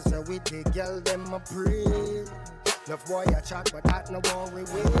 Cause with the girl them a pray. No boy a chat but that no worry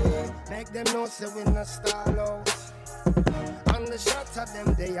we. Make them know say we no stall out. On the shots of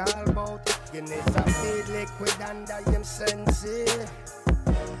them they all bout. Guinness a feed liquid under him sense.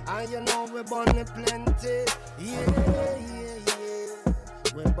 And you know we burn it plenty. Yeah.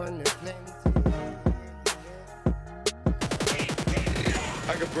 We burn it plenty.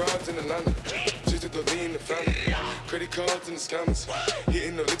 I got broads in Atlanta, just to lean in the family. Credit cards in the scammers,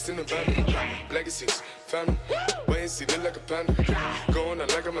 hitting the licks in the van. Legacies, family, wait and see, look like a panda. Going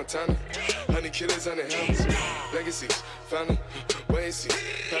out like a Montana, honey killers on the helmets. Legacies, family, wait and see,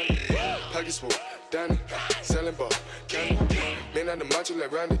 family. Pockets full, Danny, selling ball, candy. Man on the macho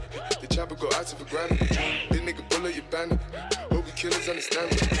like Randy, the chopper go out for granted. This nigga bullet you bandit, hope you killers understand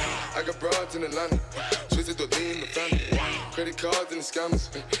me. I got broads in Atlanta, switch to lean in the family. Credit cards and the scammers,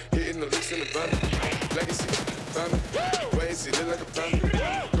 hitting the licks in the van. Legacy, family, wait and see, look like a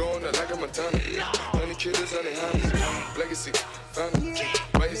panda. Going out like a Montana, honey killers on their hands. Legacy, family,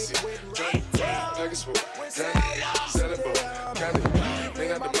 wait and see, Johnny, package full, Danny, selling ball, candy. Ain't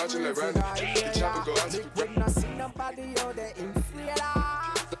got the macho like Randy, the chopper go out to the ground. Not see nobody out there in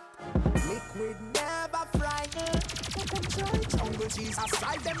thriller. Liquid never frightened. Jungle cheese, I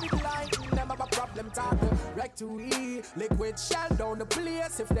side them with lightning. Them have a problem talking. Wreck to E. Liquid shell down the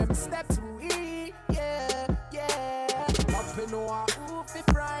place if them step to E. Yeah. Up in our roof, be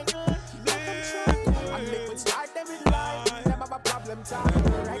frightened. Let them try. And liquid strike them with lightning. Them have a problem talking.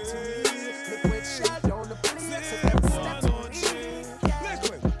 Wreck to E. Liquid shell down the place if them step to E.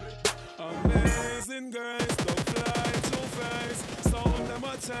 Liquid. Amazing grace, don't fly too fast. Sound them a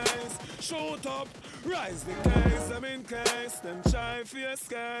chase. Shoot up, rise the case, them in case, them try for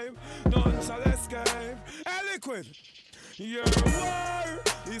escape, none shall escape. Hey Liquid, your war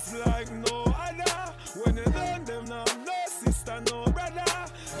is like no other. When you done them now, no sister, no brother.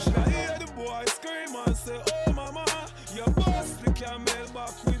 Should I hear the boy scream and say, oh mama, you bust the camel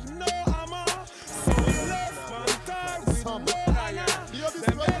back with no hammer. So left and tied with no honor.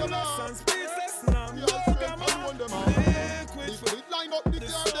 Them endless and speechless now, no gamma. Liquid for line up the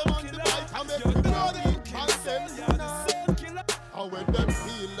girl, them and the how when them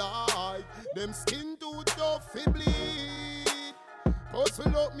feel like them skin too tough to bleed.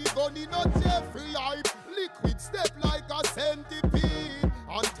 Hustle up me gun in a Jeffrey hype. Liquid step like a centipede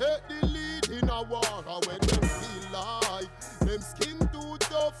and take the lead in a war. How when them feel like them skin too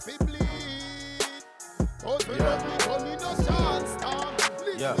tough to bleed. Hustle up me gun in a short stand.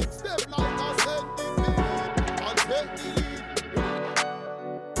 Liquid step like a centipede and take the lead.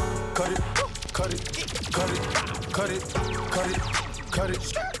 Cut it, cut it, cut it, cut it, cut it, cut it,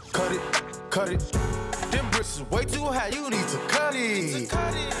 cut it, cut it. Them bricks is way too high, you need to cut it.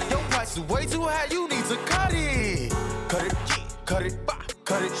 Your price is way too high, you need to cut it. Cut it, cut it,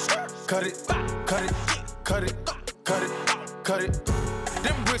 cut it, cut it, cut it, cut it, cut it, cut it.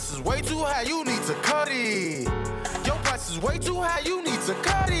 Them bricks is way too high, you need to cut it. Your price is way way too high, you need to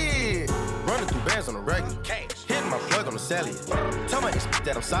cut it. Running through bands on the regular. Hitting my plug on the celly. Tell my ex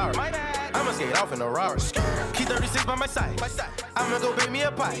that I'm sorry. I'ma skate off in a Rari. Keep 36 by my side. I'ma go bake me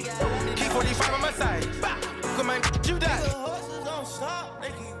a pie. Keep 45 on my side. Come on, you die. The horses don't stop, they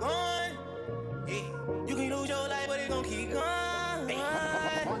keep going. Yeah. You can lose your life, but it gon' keep going.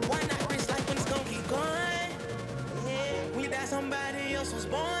 Why not risk life when it's gon' keep going? Yeah. We die, somebody else was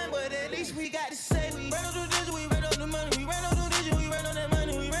born, but at least we got to say we ran on the digit, we ran on the money, we ran on the digit, we ran on that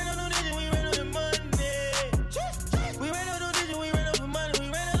money, we ran on the digit, we ran on the money. We ran on the digit, we ran on some money, we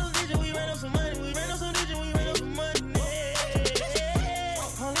ran on the digit, we ran on some money, we ran on some digit, we ran on some money.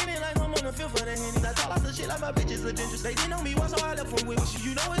 I'm leaning like I'm on the field for the Henny. I talk lots of shit like my bitches are dangerous. They didn't know me once, so I left from with you.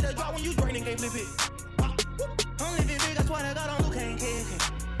 You know it's a drop when you drain and can't flip it. I'm living big, that's why I got on Luke ain't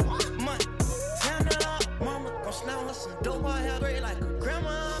money. Turn it up, mama. Gon' slam her some dope, her hair gray like a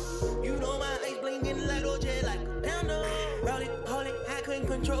grandma. You know my lace blingin' like OJ, like a panda. Roll it, hold it, I couldn't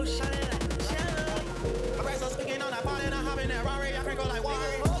control shit like a channel. My brace on speaking on that ball and I hop in that Rari. I can't go like water.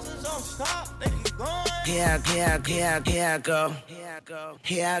 Horses don't stop, they keep going.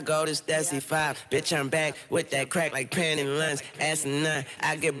 Here I go, this that C5. Bitch, I'm back with that crack like panty lines. Asinine,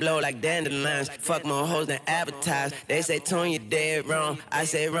 I get blow like dandelions. Fuck more hoes than advertise. They say, Tune, you dead wrong. I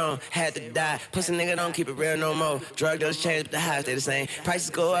say wrong, had to die. Pussy nigga don't keep it real no more. Drug dealers change, but the highs stay the same.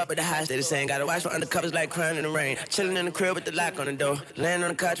 Prices go up, but the highs stay the same. Gotta watch for undercovers like crying in the rain. Chillin' in the crib with the lock on the door. Laying on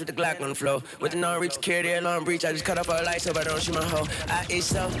the couch with the Glock on the floor. With the non-reach security alarm breach. I just cut off all the lights so I don't shoot my hoe. I eat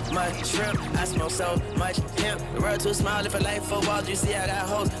so much shrimp, I smoke so much hemp. The world too small if I like football. You see I got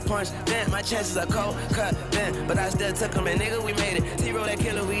hoes, punch, bent. My chances are cold, cut, bent. But I still took them and nigga, we made it. Zero that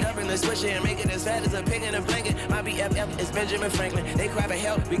killer weed up in the switcher and make it as fat as a pig in a blanket. My BFF is Benjamin Franklin. They cry for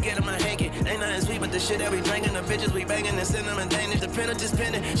help, we get them a hanky. Ain't nothing sweet but the shit that we drinking. The bitches we banging and send them in Danish. The penalty's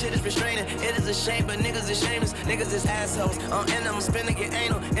pending, shit is restraining. It is a shame, but niggas is shameless. Niggas is assholes. On end, I'm spinning, get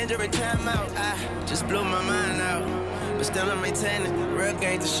anal. Injury time out. I just blew my mind out. But still I'm maintaining. Real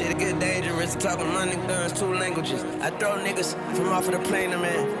gangster shit, it get dangerous. Talking money, guns, 2 languages. I throw niggas from off of the plane,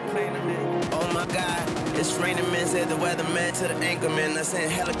 man. Oh my God, it's raining, man. Said the weatherman to the anchor, man. I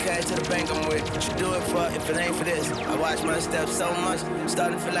sent hella cash to the bank I'm with. What you do it for if it ain't for this? I watch my steps so much,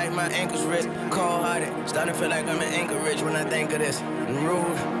 starting to feel like my ankles ripped. Cold-hearted, starting to feel like I'm in Anchorage when I think of this. And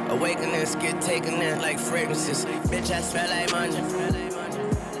rude, awakenings get taken in like fragrances. Bitch, I smell like money.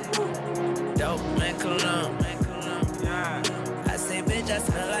 Dope, man, cologne. I say, bitch, I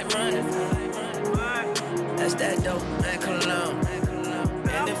smell like money. That's that dope, man, cologne.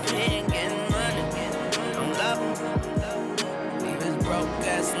 And if he ain't getting money, I'm loving. He was broke,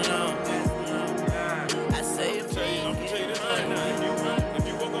 ass alone. I say, if he ain't getting money,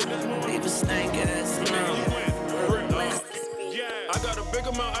 he was stank ass alone. I got a big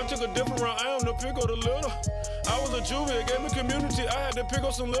amount, I took a different route. I am the pick of the little. I was a juvie, it gave me community. I had to pick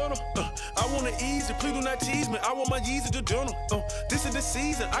up some little. I want to ease it, please do not tease me. I want my Yeezy to dinner. This is the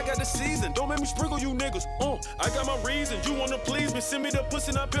season, I got the season. Don't make me sprinkle you niggas. I got my reason, you wanna please me. Send me the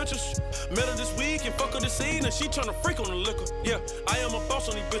pussy, not pictures. Met her this week and fuck her this evening. She tryna freak on the liquor. Yeah, I am a boss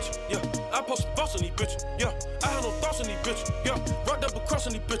on these bitches. Yeah, I post a boss on these bitches. Yeah, I have no thoughts on these bitches. Yeah, rocked up across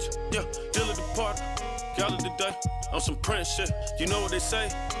on these bitches. Yeah, deal at the party. Y'all of the day, on some Prince shit. You know what they say?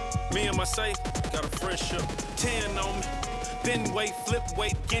 Me and my safe, got a friendship. 10 on me, been weight, flip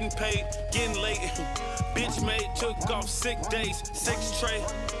weight, getting paid, getting late. Bitch made, took off 6 days, 6 tray,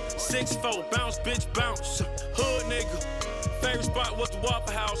 6-4, bounce, bitch, bounce. Hood nigga. Favorite spot was the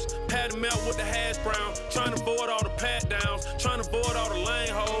Waffle House. Patty melt with the hash brown. Trying to avoid all the pat downs. Trying to avoid all the lane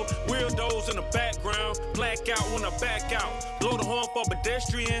holes. Weirdos in the background. Black out when I back out. Blow the horn for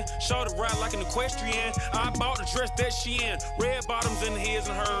pedestrian. Short it ride like an equestrian. I bought the dress that she in. Red bottoms in his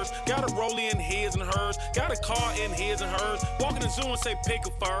and hers. Got a rollie in his and hers. Got a car in his and hers. Walking the zoo and say pick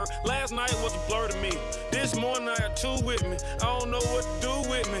a fur. Last night was a blur to me. This morning I got 2 with me. I don't know what to do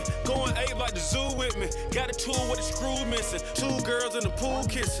with me. Going 8 like the zoo with me. Got a tool with the screw missing. 2 girls in the pool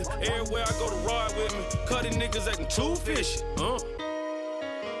kissing. Everywhere I go to ride with me. Cutting niggas acting too fishy.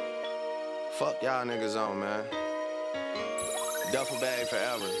 Fuck y'all niggas on, man. Duffel bag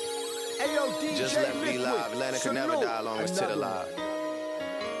forever. Ayo, DJ just left Liquid. me live. Atlanta can never die long as Tit alive.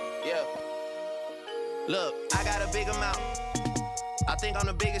 Yeah. Look, I got a big amount. I think I'm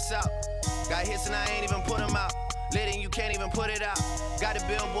the biggest out. Got hits and I ain't even put them out. Lit and you can't even put it out. Got the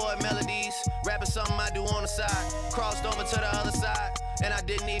billboard melodies. Rapping something I do on the side. Crossed over to the other side. and I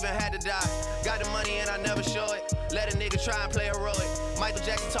didn't even have to die. Got the money and I never show it. Let a nigga try and play heroic. Michael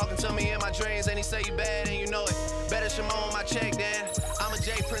Jackson talking to me in my dreams, and he say you bad and you know it. Better Shimon on my check then. I'm a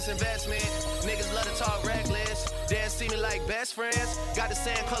J Prince investment. Niggas love to talk reckless. Then see me like best friends. Got the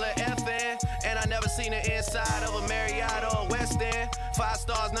same color FN, and I never seen the inside of a Marriott or a West End. 5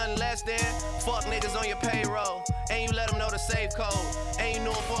 stars, nothing less than. Fuck niggas on your payroll, and you let them know the safe code. And you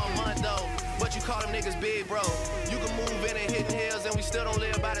knew them for a month though, but you call them niggas big bro. You can move in and hitting hills, and we still don't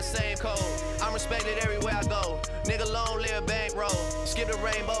live by the same code. I'm respected everywhere I go. Nigga long live bankroll. Skip the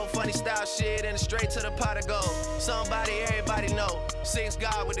rainbow, funny style shit, and straight to the pot of gold. Somebody everybody know. 6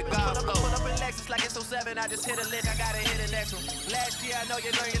 God with the God flow. Pull up in Lexus like it's 07. I just hit a lick, I gotta hit the next one. Last year I know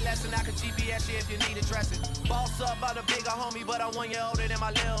you learned your lesson. I could GPS you if you need addressing. Boss up, I'm a bigger homie, but I'm 1 year older than my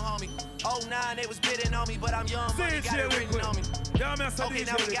little homie. 09 they was bidding on me, but I'm young, money got it written on me. Okay,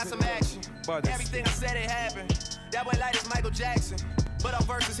 now we got some action. Everything I said it happened. That boy like it's Michael Jackson, but on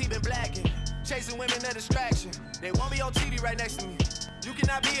verses he been blacking. Chasing women a distraction. They want me on TV right next to me. You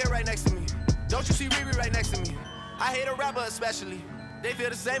cannot be here right next to me. Don't you see Riri right next to me? I hate a rapper especially. They feel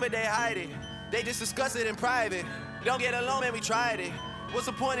the same but they hide it. They just discuss it in private. Don't get along, man, we tried it. What's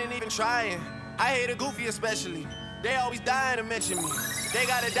the point in even trying? I hate a goofy especially. They always dying to mention me. They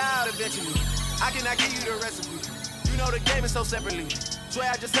gotta die out eventually. I cannot give you the recipe. You know the game is so separately. Swear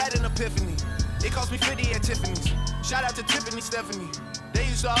I just had an epiphany. It cost me 50 at Tiffany's. Shout out to Tiffany, Stephanie. They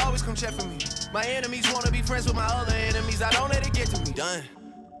used to always come check for me. My enemies wanna be friends with my other enemies. I don't let it get to me. Done.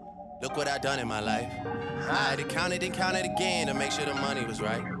 Look what I done in my life. I had to count it and count it again to make sure the money was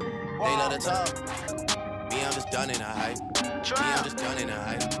right. They love to talk. Me, I'm just done in a hype. Me, I'm just done in a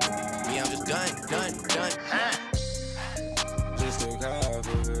hype. Me, I'm just done. Just a call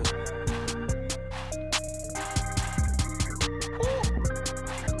for it.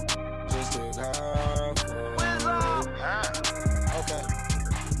 Just a call for it. Okay.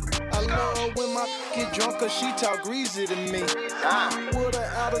 I love when my get drunk cause she talk greasy to me. With her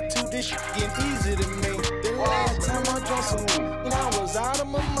attitude, this shit getting easy to me. The last time I drunk some weed, I was out of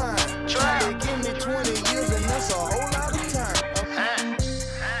my mind. Trying to give me 20 years and that's a whole lot of time.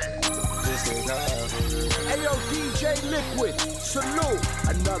 Just a call for it. Hey yo, DJ Liquid, salute,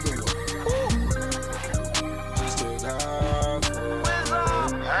 another one. Just a call for it.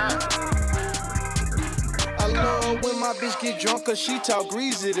 I love when my bitch get drunk cause she talk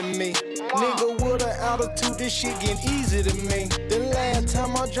greasy to me. Nigga with an attitude, this shit getting easy to me. The last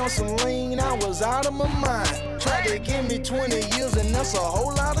time I drank some lean, I was out of my mind. Tried to give me 20 years and that's a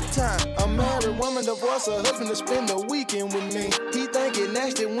whole lot of time. A married woman divorced her husband to spend the weekend with me. He think it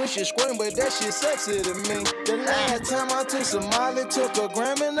nasty when she squirting, but that shit sexy to me. The last time I took some Molly, took a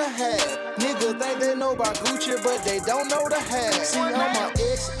gram and a half. Niggas think they know about Gucci, but they don't know the half. See, I'm a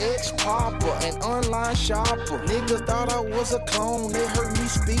XX popper, an online shopper. Niggas thought I was a clone, they heard me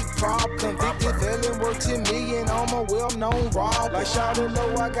speak proper. Convicted felon, worth 10 million, I'm a well-known robber. Like shawty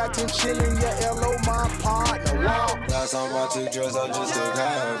know I got 10 chillin', yeah, LO my partner. Wow. Last time I took drugs, I just took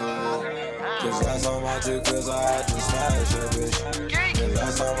half of it. Cause last time I took pills, I had to smash a bitch. And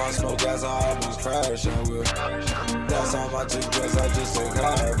last time I smoked gas, I almost crashed a whip. Last time I took drugs, I just took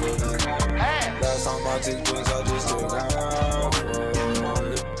half of it. Last time I took drugs, I just took half of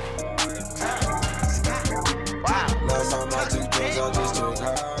it. Last time I took drugs, I just took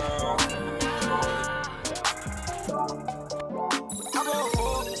half of it.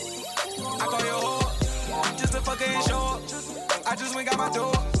 Fucking show up. I just went got my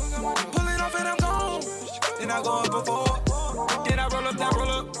door. Pulling off and I'm gone. Then I go up before. Then I roll up, then roll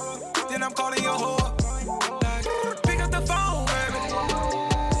up. Then I'm calling your whore. Like, pick up the phone, baby.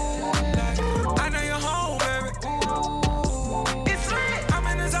 Like, I know you're home, baby. It's lit. I'm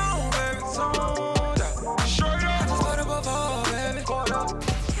in the zone, baby. Straight up. I just put up before, baby.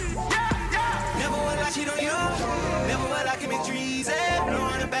 Yeah. Never will I cheat on you. Never will I commit treason.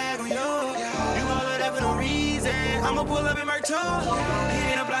 Blowing the bag on you. No reason. I'ma pull up in my toe.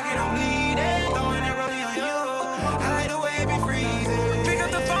 Hitting a block and I'm bleeding. Throwing that rolling on you. I like the way it be freezing. Pick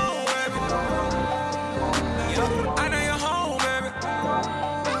up the phone, baby. I know you're home, baby.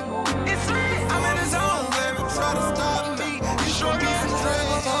 It's lit. I'm in the zone, baby. Try to stop me. You show me some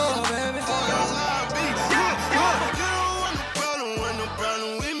trouble, baby. You don't want no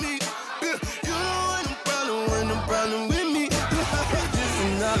problem with me. You don't want no problem with me. Just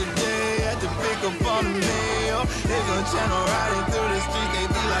another day at the pick up on the mail. They gon' channel riding through the streets, they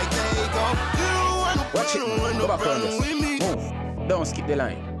be like they go. You don't want no watch it, problem, go back on this. with me. Move. Don't skip the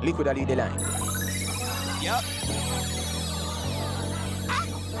line. Liquid will lead the line. Yup.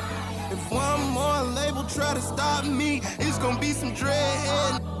 If one more label try to stop me, it's gon' be some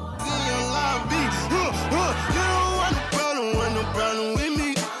dreadhead in your lobby. You don't want no problem with no problem with me.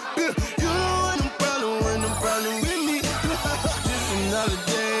 You don't want no problem with me. Just another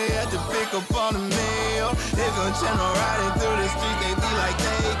day at the pick up on the mail. They gon' channel riding through the streets, they be like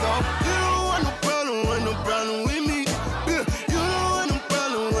they go. You don't want no problem with me. You don't want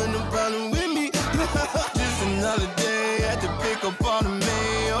no problem with me. Just another day at the pick up on the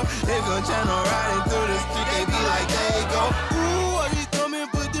mail. They gon' channel riding through the streets, they be like they go. Ooh, I just come and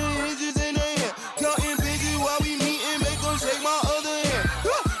put the hinges in their hand. Counting bitches while we meeting, make them shake my other hand.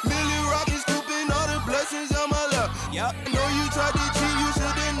 Millie rockin', scooping all the blessings on my lap. Yup, I know you tried to cheat, you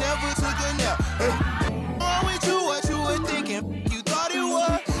should've never took a nap. Wrong with you, what you were thinking? You thought it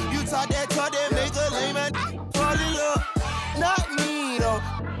was. You taught that make a lame man fall in love. Not me though.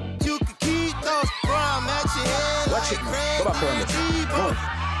 You could keep those from at your head. Watch it, go back on it.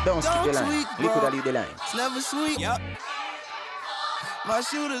 Don't skip the line. Liquid will lead the line. It's never sweet. Yup. My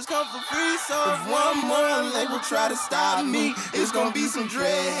shooters come for free, so if one more label try to stop me, it's gonna be some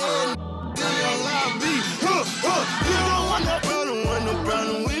dread. You don't want no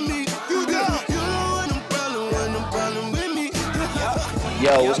problem with me. You don't want no problem with me.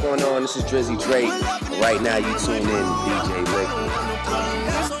 Yo, what's going on? This is Drizzy Drake. Right now, you tune in to DJ Liquid.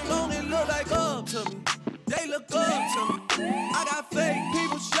 So long it look like up to me. They look up to me. I got fake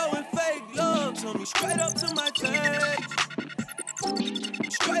people showing fake love to me. Straight up to my face.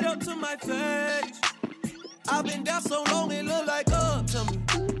 Straight up to my face. I've been down so long it look like up to me.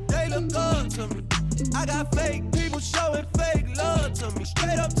 They look up to me. I got fake people showing fake love to me.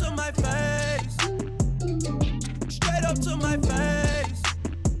 Straight up to my face. Straight up to my face.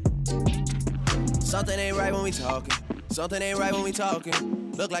 Something ain't right when we talking. Something ain't right when we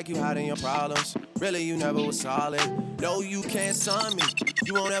talking. Look like you hiding your problems. Really, you never was solid. No, you can't son me.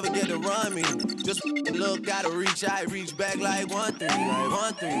 You won't ever get to run me. Just look, gotta reach out, reach back like 1-3, like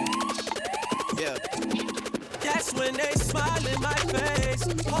 1-3. Yeah. That's when they smile in my face.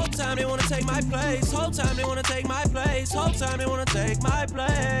 Whole time they wanna take my place. Whole time they wanna take my place. Whole time they wanna take my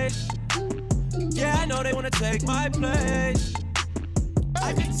place. Yeah, I know they wanna take my place.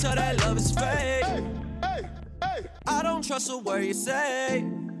 I can tell that love is fake. I don't trust a word you say.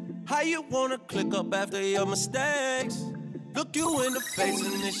 How you wanna click up after your mistakes? Look you in the face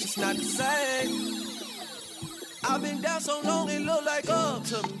and it's just not the same. I've been down so long it look like up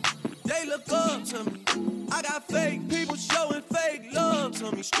to me. They look up to me. I got fake people showing fake love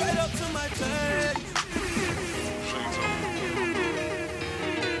to me. Straight up to my face.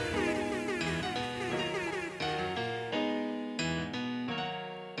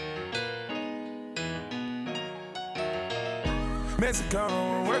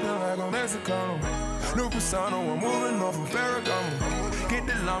 Mexicano, I'm working like a Mexicano. New persona, I'm moving on from Ferragamo. Get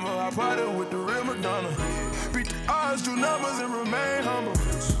the llama, I party with the real Madonna. Beat the odds, do numbers and remain humble.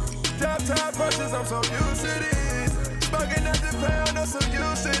 Top punches, I'm so used to this. Bugging at the pound, I'm so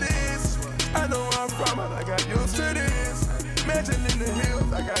used to this. I know where I'm from, but I got used to this. Mansion in the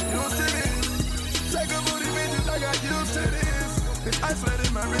hills, I got used to this. Take a booty bitches, I got used to this. I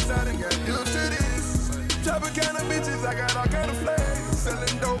sweated my wrist out and got used to this. Top of kind of bitches, I got all kind of flags.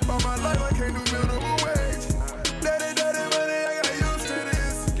 Selling dope all my life, I can't do minimum wage. Dirty money, I got used to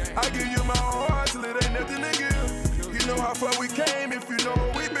this. I give you my whole heart till it ain't nothing to give. You know how far we came if you know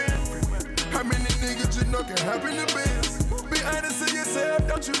where we been. How many niggas you know can happen to biz? Be honest to yourself,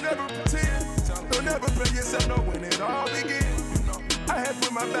 don't you never pretend. Don't ever play yourself, know when it all begins. I had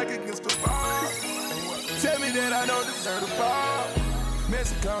put my back against the wall. Tell me that I don't deserve the ball.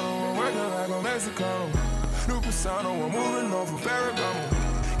 Mexicano, I'm working like a Mexicano. New persona, I'm moving on from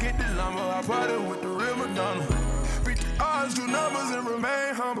Ferragamo. Get the llama, I party with the real Madonna. Beat the odds, do numbers and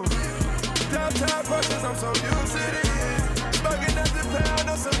remain humble. Top punches, I'm so used to this. Bugging at the pound,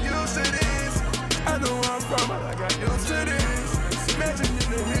 I'm so used to this. I know where I'm from, but I got used to this. Mansion in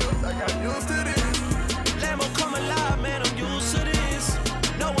the hills, I got used to this. Lambo come alive, man, I'm used to this.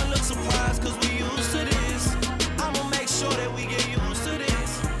 No one looks surprised, cause we used to this. I'ma make sure that we get used to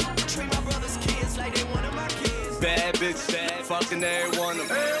this. Treat my brother's kids like they one of my kids. Bad bitch, bad, fucking every one of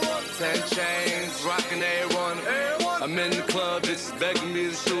them. 10 chains, rocking every one of them. I'm in the club, bitches begging me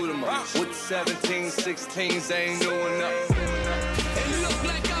to shoot them up. With the 17, 16s, they ain't doing nothing. It look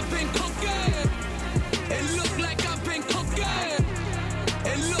like I've been cooking. It look like I've been cooking.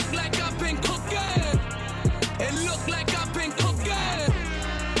 It look like I've been cooking. It look like I've been cooking.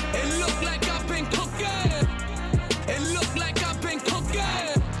 It look like I've been cooking. It look like I've been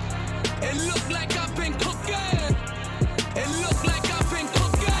cooking. It look like I've been cooking. It look like I've been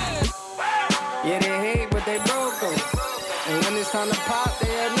cooking. Yeah, they hate, but they broke them. And when it's time to pop, they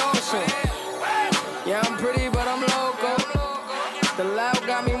had no show. Yeah, I'm pretty, but I'm loco. The loud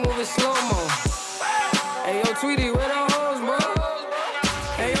got me moving slow-mo. Hey, yo, Tweety, where the hoes, bro?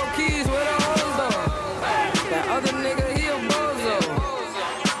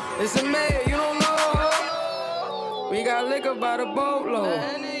 It's a mayor, you don't know. We got liquor by the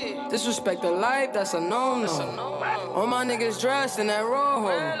boatload. Disrespect the life, that's a no-no. All my niggas dressed in that rojo.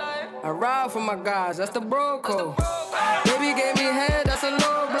 I ride for my guys, that's the bro code. Baby gave me head, that's a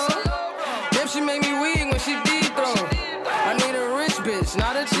low blow. Then she made me weak when she deep throw. I need a rich bitch,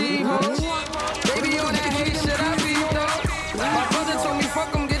 not a cheap hoe. Baby on that hate shit, I beat though. My brother told me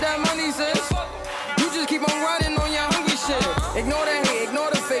fuck him, get that money, sis. You just keep on riding on your hungry shit. Ignore the hate, ignore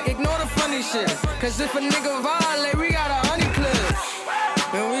the fake, ignore the funny shit. Cause if a nigga violate, we got 100 clips.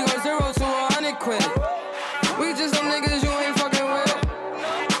 And we go 0 to 100 quid. We just some niggas you ain't fucking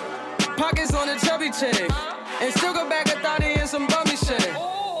with. Pockets on the chubby chick. And still go back a 30 and some bummy shit.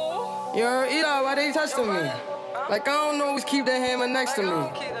 You heard Ida, why they touching me? Like I don't always keep the hammer next to me.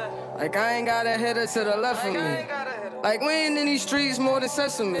 Like I ain't got a header to the left of me. Like we ain't in these streets more than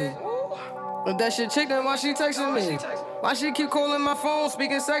sesame. But that shit chick, then why she texting me? Why she keep calling my phone,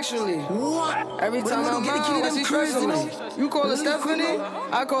 speaking sexually? What? Every time I'm out, why she stressing me? You call her Stephanie,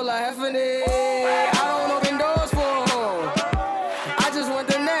 I call her Heffany. I don't open doors for her. I just want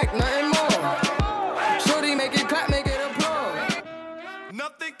the neck, nothing more. Shorty, make it clap, make it applaud.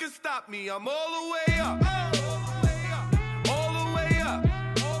 Nothing can stop me, I'm all the way up. All the way up.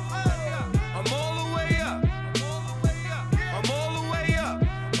 I'm all the way up. I'm all the way up.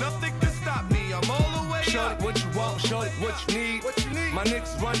 Nothing can stop me, I'm all the way up. Shorty, what you want, shorty, what you need. My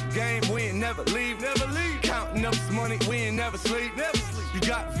niggas run the game, we ain't never leave. Counting up some money, we ain't never sleep. You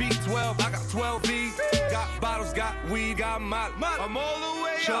got V12, I got 12 V's. Got bottles, got weed, got molly. I'm all the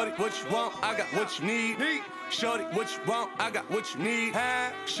way up. Shorty, what you want, I got what you need. Shorty, what you want, I got what you need.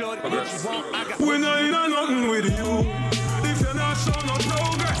 Shorty, what you want, I got what you need. When I ain't nothing with you, if you're not showing no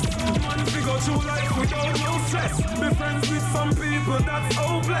progress, man, if you go through life without no stress, be friends with some people that's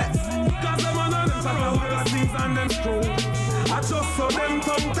hopeless. Cause them and them talk about the things and them screw. I just saw them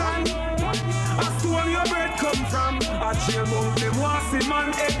tongue tan. I saw where your bread come from. I jail mount them want see man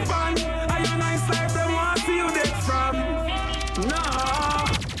egg pan. I your nice life them want see you dead from. Nah.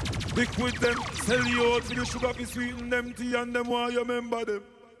 Liquid them, sell you out for the sugar fi sweeten them tea and them want you remember them.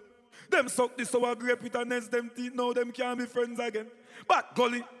 Them suck the sour grape with a nest them teeth, now them can't be friends again. But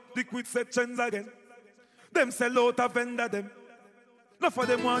gully, liquid set trends again. Them sell out a vendor them. Enough of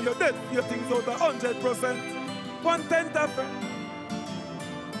them want you dead, your things out 100%. 1/10 of friend.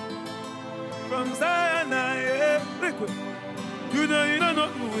 From Zion, yeah, liquid. You know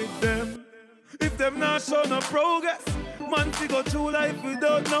nothing with them. If them not show no progress, man, to go through life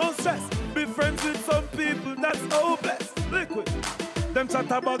without no stress. Be friends with some people that's hopeless. Liquid. Them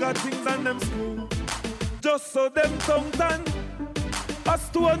chat about of things and them screw. Just so them tongue tan. As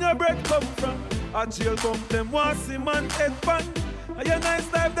to on your bread come from. A jail bump them want see man head pan. And your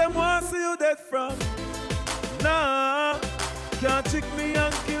nice life them want see you dead from. Nah, can't trick me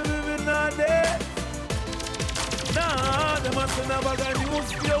and kill me with no day. Nah, them a send a bag of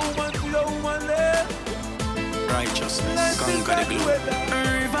news for your woman there. Righteousness, conquer the globe.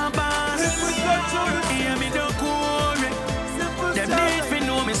 River boss, hear me the glory. Them need to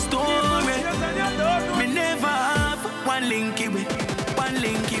know me story. Me never have one linky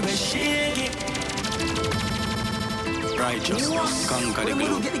with shake it. Righteousness, conquer the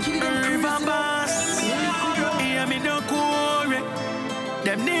globe. River boss, hear me the glory.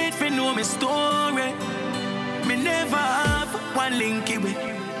 Them need to know me story. Me never have one linky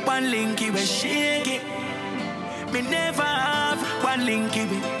with shake it. Me never have one linky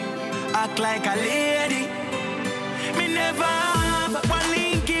with act like a lady. Me never have one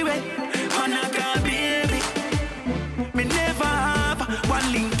linky with man a call baby. Me never have one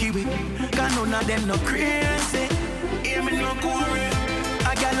linky with cause none of them no crazy. Hear me no worry.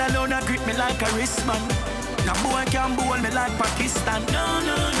 A gal alone a grip me like a wristband. No boy can bowl me like Pakistan. No.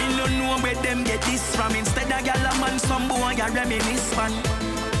 Me don't know where them get this from. Instead a gal a man some boy a reminisce man.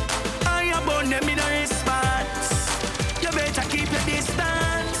 I about them in a response. You better keep your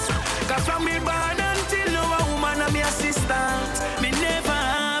distance. Cause from me born until now a woman a me assistant. Me never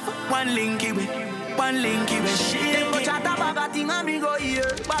have one linky with shit. Them go chat about a thing and me go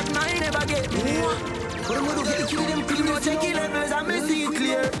here, but I never get me there. When we do get kill them, kill no check the levels and me see it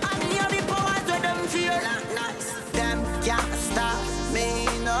clear. And me have the powers where them fear. Them can't stop me,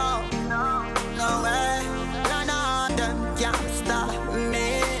 no way. No, them can't stop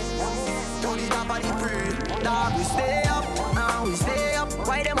me. Don't need up on the pre. Dog, we stay up, we stay up.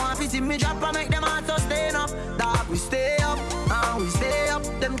 Why them want to see me drop and make them heart sustain up? Dog, we stay up, we stay up.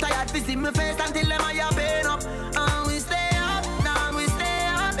 Them tired to see me face until them I have pain up. We stay up, we stay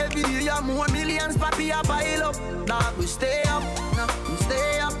up. Every day you more millions, papi a pile up. Dog, we stay up, we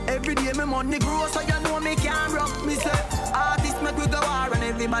stay up. Every day me money grow, so you know me can't rock. Me say, artists make we go war and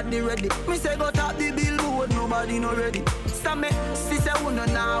every everybody ready. Me say go top the billboard, nobody no ready. Stop me, sister who no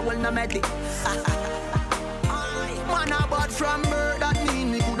now will not make it. Man a bad from birth, that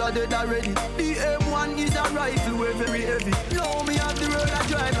mean me coulda dead already. The M1 is a rifle, way very heavy. Now me have the road I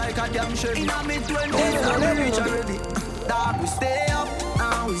drive like a damn Chevy. Inna me 20s, I'm rich already. Dog, we stay up,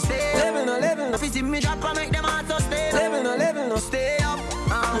 and we stay up. Living. If you see me drop, I make them heart so stay up. Living, stay up,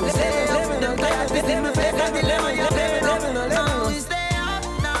 and we stay up. Them tired, we see me face like the lemon, you living up. Now we stay up,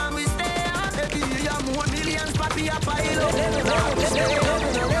 now we stay up. Every year more millions, papi a pile up. Now we stay up,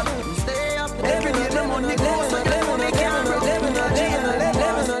 we stay up. Every day the money goes, so the money can't broke. Living.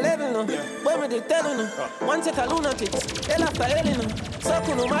 When me they tellin' you, one set of lunatics, hell after hell you know.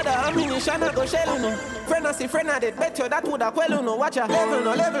 So no matter how many shana go shell you know. Friend I see friend I did bet you that woulda quell you know. Watch ya level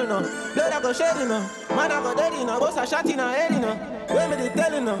no, blood I go shed you know. Man I go dead you know, boss a shot in a head you know. When me they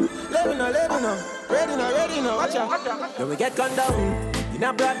tellin' you, level no, ready no, watch ya. When we get gunned down, in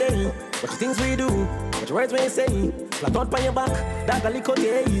a broad day, what the things we do, what the words we say, flat out on your back, that a liquid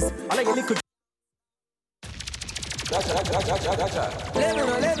days, all of your liquid. Gotcha. Living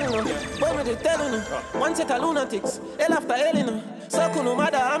no, when we they tellin' you, one set of lunatics, hell after hell you know. So no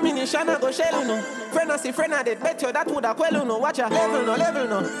matter how many shana go shell you know. Friend I see friend I did bet you that woulda quell you know. Watch ya level no,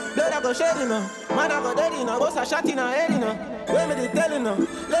 blood I go shed you know. Man I go dead you know, boss a shot in a head you know. When me they tellin' you,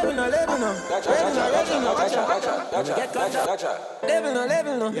 level no, ready no, watch ya. Gotcha. Level no,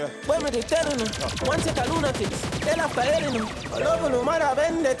 when me they tellin' you, one set of lunatics, hell after hell you know. Love no matter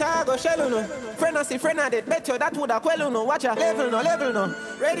when the car go shell you know. Friend I see friend I did bet you that woulda quell you know. Watch ya level no, ready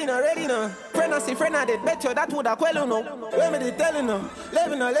no. Friend I see friend I did bet you that woulda quell you know. When me they tellin' you,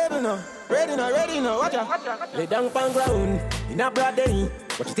 level no, ready no, watch ya. Lay down on ground in a broad day.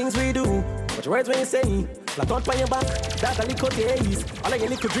 What the things we do, what the words when you say. Flat out on your back, that a little days. All of your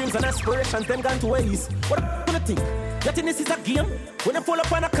little dreams and aspirations, them gone to waste. What do you think? You think this is a game? When you fall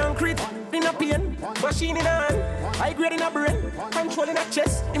up on a concrete, in a pain, machine in a hand, high grade in a brain, control in a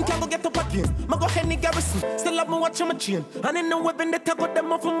chest, him can't go get up again. Ma go Henny Garrison, still have me watching my chain. And in the weapon, they tag out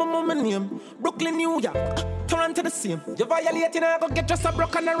them off of my mama name. Brooklyn, New York, Toronto the same. You violating, I go get just a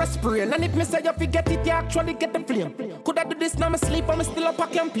broken and a spray. And if me say you forget it, you actually get the flame. Could I do this now, me sleep, I'm still up a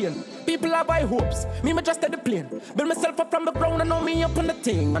campaign. People have high hopes, me just at the plane. Build myself up from the ground, I know me up on the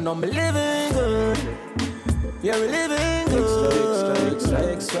thing. I know me living good. Yeah, we living good.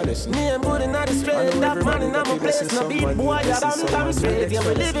 Extra. Me and good in the straight. That man in my place. No beat boy, yeah, I'm straight. Yeah,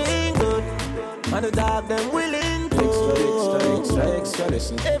 we living good. And the dog, them willing to. Extra.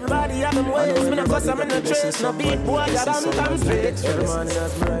 Everybody have them ways. Me no cause I'm in the trace. No beat boy, yeah, I'm straight. Every man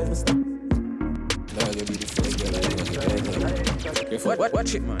has right.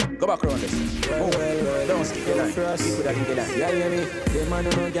 Watch it, man. Go back around this. Well, don't skip the line. People that get that. Yeah, hear me? The man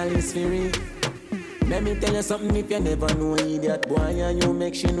no girl is free. Let me tell you something if you never know idiot boy and you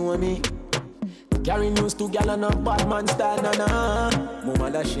make she know me. Carry news to gal and a bad man style, na. Mama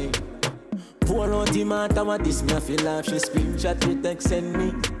da she. Pour out the matter what this me feel like. She screenshot me, text send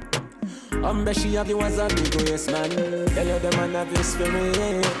me. She have you as a big yes man. Tell you the man have this for me.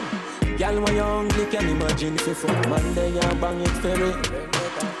 Girl, when you're hungry, can imagine if you fuck man, then you bang it for me.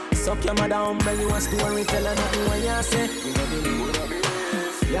 Suck your mother humble, you a story, tell her nothing when you say. You know the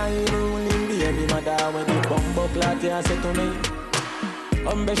yeah, you ruling baby mother when you bumbo clot, you say to me.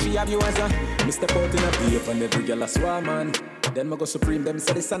 She have you as a Mr. Out in a beef and every girl a swarm man. Then me go supreme, them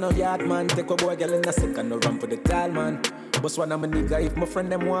say this a no yard man. Take a boy girl in a second, no run for the tall man. Boss one of my nigga, if my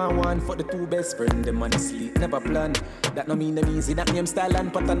friend them want one. For the two best friend, them on sleep, never plan. That no mean them easy, that name style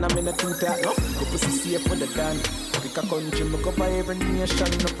and pattern, I'm in a two talk, no. The pussy safe for the gun. Pick a country, me go by every nation.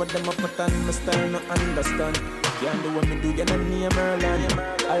 No for them a pattern, my style no understand. Can't do what me do, you know name Merlin.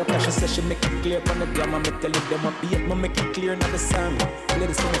 I'll cash a session, make it clear from the drama. Me tell them a beat, me make it clear, not the song. Play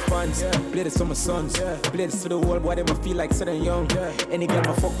this for my fans, play this for my sons. Play this for the whole boy, them a feel like sitting young. Any girl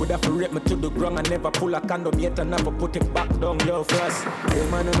my fuck with have to rape me to the ground. I never pull a condom yet and never put it back down. Yo, first, the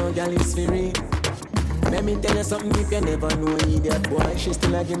man no girl is free. Let me tell you something if you never know idiot boy. She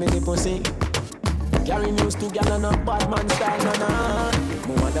still a give me the pussy. Carry news to girl and a bad man style, na.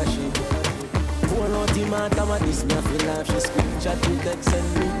 Mama da she. Pour out the matter what this me feel like. She screenshot to text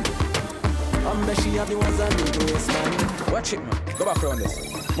send me. She have you as a big yes man. Watch it, man. Go back around this.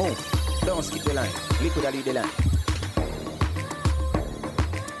 Move. Don't skip the line. Liquid lead the line.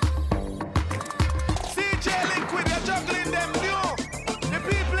 ZJ Liquid, you're juggling them new. The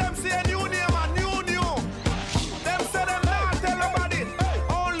people them say new name and new. Them say them not tell nobody.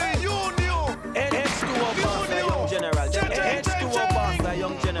 Only you new. H2OBOSS the young general. H2OBOSS the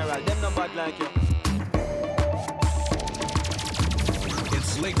young general. Them not bad like you.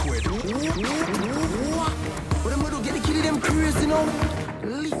 It's Liquid. What them do get the kill them crazy now?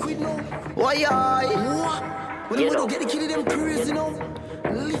 Why what? When you do get the kid them crazy now,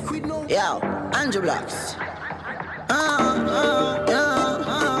 liquid now. Yo, Andrew Blacks. You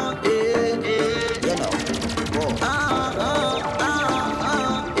know.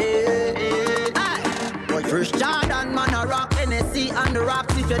 Boy, first Jordan man a rock NSC and the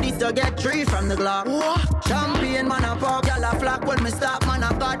rocks. If you this to get 3 from the Glock. What? Champion man a pop, y'all a flock. When me stop man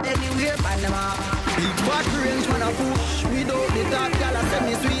a got anywhere find them up. Big fat range man a push. Without the top, y'all a send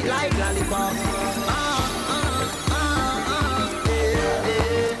me sweet like lollipop.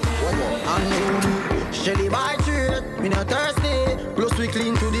 Shelly by trade, me not thirsty. Plus we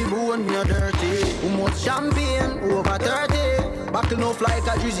clean to the bone, me not dirty. Who much champagne, over 30. Buckle off like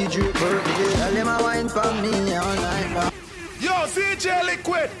a juicy drip birthday. Tell them a wine from me all night. Yo, ZJ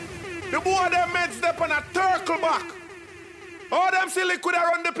Liquid. The boy them meds step on a circle back. All them see Liquid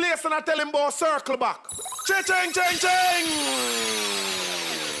around the place and I tell him about circle back. Ching, ching, ching, ching.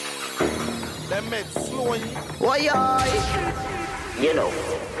 Them meds slowing. Why, you know.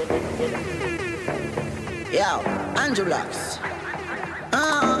 Yo, Andrew Blacks.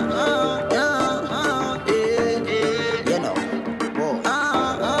 You know.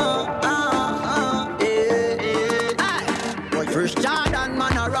 Boy, first Jordan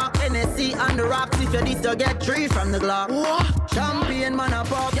man a rock NSC and the rocks. If you this to get 3 from the Glock. What? Champion man a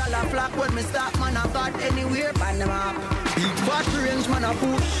pop, y'all a flock. When me stop man a got anywhere find them up. Big fat range man a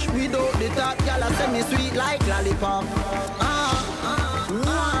push. Without the top, y'all a send me sweet like lollipop.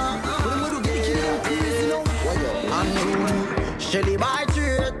 Shelly by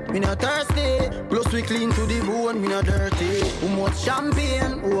trade, me not thirsty. Plus we clean to the bone, me not dirty. Who much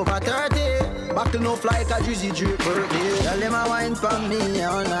champagne, over 30. Buckle off like a juicy drip birthday. Tell them a wine from me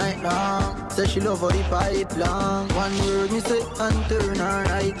all night long. Say she love how the pipe long. One word me say and turn her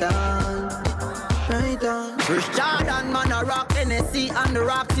right on. Right on. First Jordan man a rock NSC and the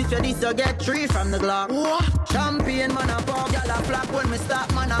rocks. If you this to get 3 from the Glock. What? Champion man a pop, y'all a flock. When me stop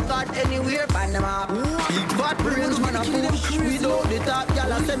man a got anywhere find them up. Big fat range man a push. Without the top,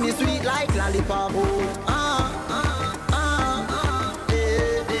 y'all a send me sweet like lollipop.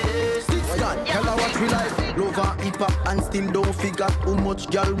 Tell her what we like. Love her hip hop and still don't figure how much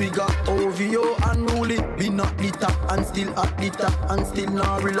girl we got. OVO and Rolly, we not lit up and still at the top and still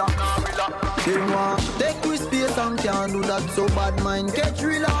not relax. They want take with space and can't do that, so bad mind catch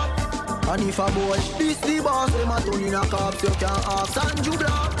relax. And if a boy this the boss, them a turn in a cops, you can't ask H2OBOSS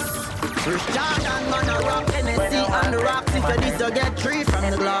Blocks. First Jordan man a rock NSC and the rocks. If you this to get 3 from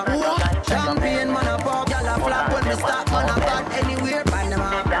the Glock. What? Champion man a pop, y'all a flock. When me stop man a got anywhere find them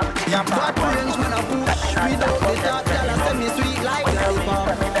up. Big fat range man a push. Without the top, y'all a send me sweet like lollipop.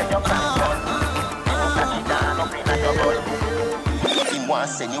 Him want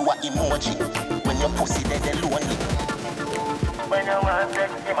send you a emoji when your pussy dead and lonely. When you want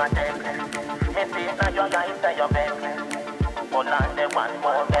sex, him a take. Me face and your eyes and your bed. Hold on, they want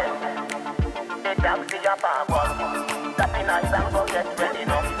more bed. The taxi your power. Tapping eyes and go get ready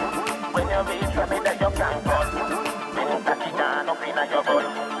now. When you reach me, then you can't go. When you tack it down up in your butt.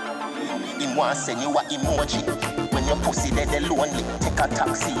 Him want send you a emoji when your pussy dead and lonely. Take a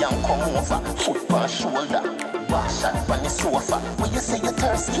taxi and come over. Foot on shoulder. Wash out on the sofa. When you say you're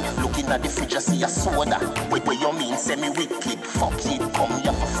thirsty, looking at the fridge, you see a soda. Wait, what you mean, semi-wicked? Fuck it, come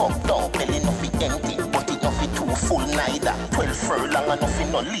here for fuck down. Belly nothing empty, but it nothing too full neither. 12 furlong and nothing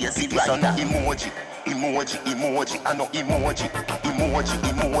no lazy rider. Emoji, emoji, emoji, I know emoji. Emoji,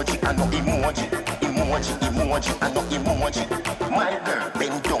 emoji, I know emoji. Emoji, emoji, I know emoji. My girl,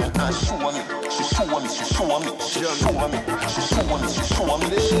 bend down and show me. She show me, she show me, she show me. She show me, she show me,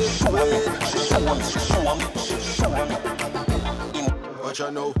 she show me. She show me, she show me, she show me. Watch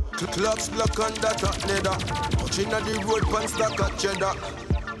out now, clocks black and that at leather. Watching at the road pants stack at cheddar.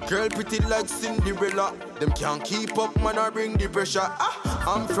 Girl pretty like Cinderella. Them can't keep up, man, I bring the pressure.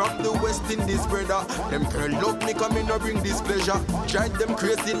 I'm from the West Indies, brother. Them girl love me, come in, I bring this pleasure. Drive them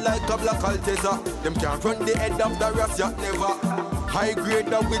crazy like a black Alteza. Them can't run the head of the rats, yet never. High grade,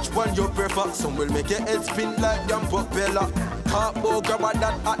 now which one you prefer? Some will make your head spin like damn propeller. Carbo grab a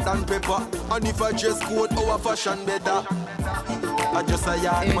that hot than pepper. And if I dress code, our fashion better. I just a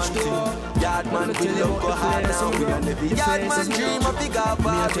yard man thing. Yard man till you go hard now. Yard man dream of big up.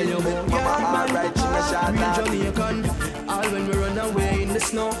 Mama alright, she a shot real Jamaican. All when we run away in the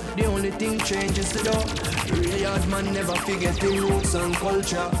snow, the only thing changes the door. Real yard man never forget the roots and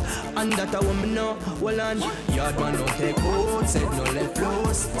culture. And that a woman know, well on. Yard man don't take votes, said no let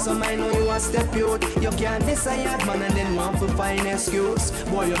flows. Some I know you a step out. You can't diss a yard man and then want to find excuse.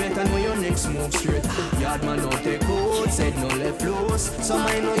 Boy, you better know your next move straight. Yard man don't take votes, said no let flows. Some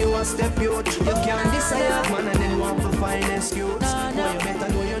I know you a step out. You can't diss a yard man and then want to find excuse. Boy, you better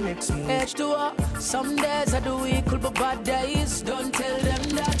know your next move. H2O. Some days of the week could be bad days. Don't tell them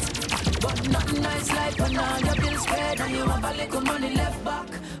that. But nothing nice like when all your bills paid and you have a little money left back.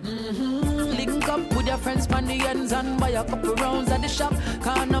 Link up with your friends on the ends and buy a couple rounds at the shop.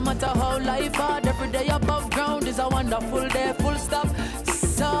 Cause no matter how life hard, every day above ground is a wonderful day, full stop.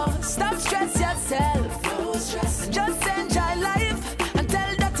 So stop stress yourself. No stress. Just enjoy life and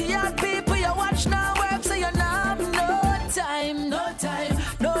tell dirty old people you watch now work so you know no time, no time,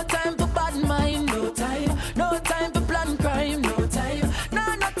 no time for bad mind, no time, no time for plan crime, no time, no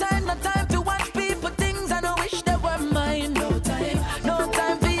time, no time to watch people things and I wish they were mine, no time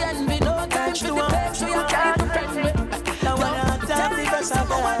for envy, no time for the page so you can't defend me. Now I tell me best I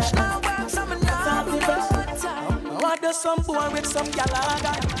watch now work so me now no time. What does some boy with some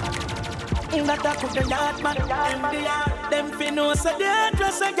galaga? In that I could not man in the yard. Them finno say they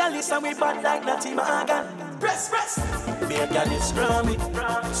dress a gal is and we bad like Natty Morgan. Press. Be a gal is scrummy,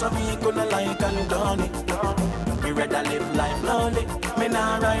 so me gonna like and done it. Me rather live life lonely. Me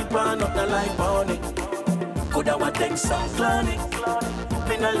nah ride one up the life pony. Coulda want take some clowny.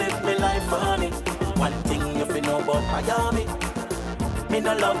 Me nah live me life funny. One thing you finno about Miami. Me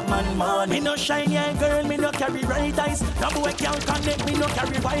no love man money. Me no shiny eye girl, me no carry right eyes. No boy can't connect, me no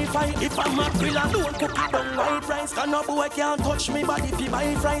carry Wi-Fi. If I'm a grill alone, cook it down white rice. Cause no boy can't touch me body fi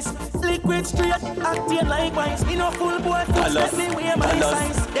buy fries. Liquid straight, acting likewise. Me no full boy, foot let me wear my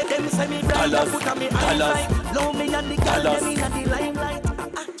size. They them say me bright, I put on me eye. Love me and the girl, them in the limelight.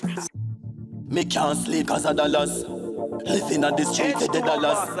 Me can't sleep cause of dollars. Living on the street with the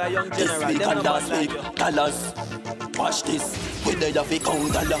dollars. This week and last week, dollars. Watch this, we there have a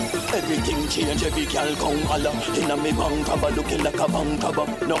count dollar. Everything change, every girl count holla. Inna me bank cover, looking like a bank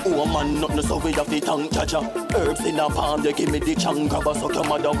cover. No woman, nothing so we have a tank charger. Herbs in a palm, they give me the chunk cover. Suck your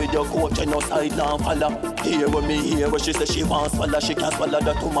mother with your coach and your side now follow. Hear what me hear, what she say she wants swallow. She can't swallow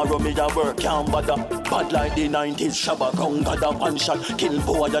that tomorrow me a work can't bother. Bad like the 90s, shabba crown got a pan shot. Kill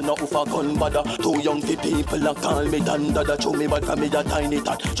boy and no ufa gun bother. Too young for people a call me dan dada. Show me but me a tiny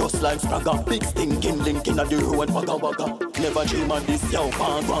tot, just like Spragga. Big stinking link in the road, wagga. Never dream of this, yow,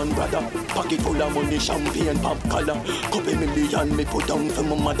 one brother. Pocket full of money, champagne, pop collar. Couple million me put down for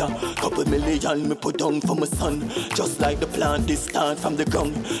my mother. Couple million me put down for my son. Just like the plant, this start from the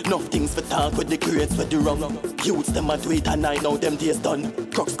ground. Enough things for talk with the grades for the wrong. Youths them a tweet and I know them days done.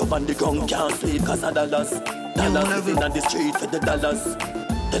 Crooks come on the ground, can't sleep cause of dollars. Dollars living on the street for the dollars.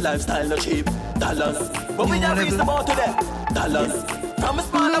 The lifestyle no cheap, dollars. But we never reach about today, dollars. From a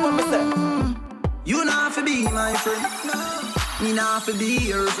small I want me say. You not fi be my friend, me not fi be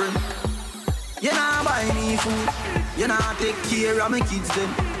your friend. You not buy me food, you not take care of my kids then.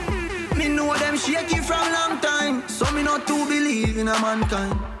 Me know them shaky from long time, so me not to believe in a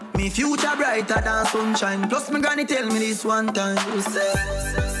mankind. Me future brighter than sunshine, plus me granny tell me this one time. You say,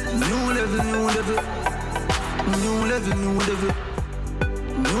 new level, new level. New level, new level.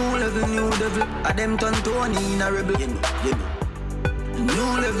 New level, new level. A them turn Tony in a rebel. New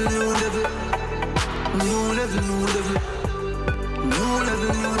level, new level. New level, new level. New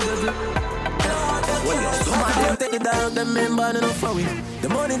level, new level. Some of them take the dog, them member and enough for it. The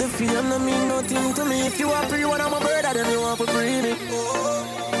money, the fame, no mean nothing to me. If you want free one, I'm a brother, then you want to free me.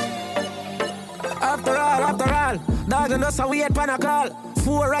 After all, dog and us a wait pan a call.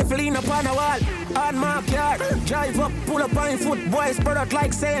 4 rifle in upon a wall. On my car, drive up, pull up on foot. Boys spread out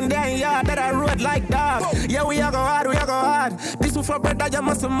like saying damn yard. That I road like dog. Yeah, we a go hard. This one for brother, you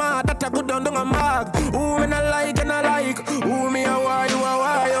must mad. That a good down a mag. Who me not like and I like. Who me a war, you a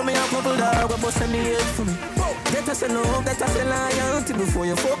war. You me a couple dog, but bust in the head for me. Better say no, better say loyalty. Before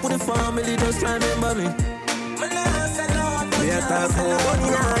you fuck with the family, just remember me. We a talk about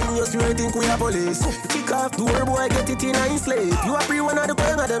money and you still think we a police. Kick off door, boy, get it in a slave. You a free one of the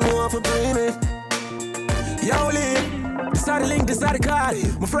corner, them know how to pay me. Yo, Lee, this are the link, this are the card.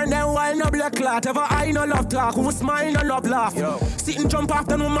 My friend them wild no black clot. Ever I no love talk, who smile no love laugh. Sit and jump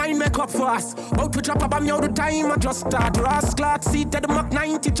after no mind make up fast. Out to drop up on me all the time I just start. Ross clock, seat at the Mach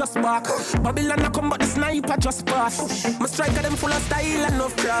 90 just back. Babylon I come but the sniper just pass. My striker them full of style and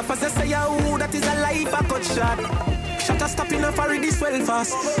enough craft. As I say, yo, that is a life I cut shot. Shut a stop in a furry this well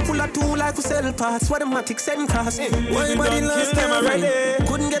fast. Full of tool like we sell parts. What the matic send cast. Why body last time ready?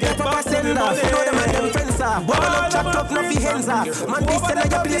 Couldn't get the proper send off. We know them and them friends are. Bubble up, chopped up, no fi hands off. Man, this tell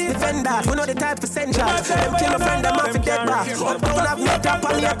your place defenders. We know the type to send shots. Them kill a friend, them off a dead back. Up down, have no tap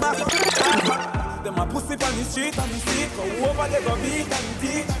on your back. Them a pussy on the street and the seat. Go over there, go beat and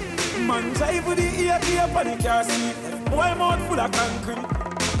teach. Man, drive with the ear on the car seat. Boy, mouth full of concrete.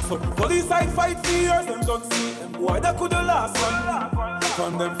 So police side fight for years, them don't see them. Boy, that could the last one.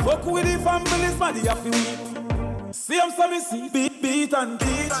 From them fuck with the families, man, they have to weep. See them, so me see beat and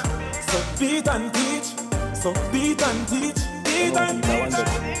teach. So beat and teach. So beat and teach. Beat and teach.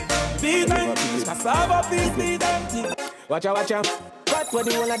 Beat and teach. Cassava beat, beat and teach. Watch out, watch out. What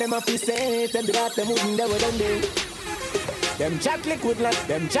the one of them have to say? Tell me that them wouldn't do it, they. Them chat liquid like,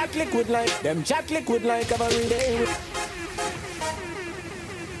 them chat liquid like, them chat liquid like every day.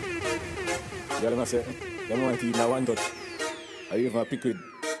 Y'all gonna say, them want to eat now one touch. Are you even liquid?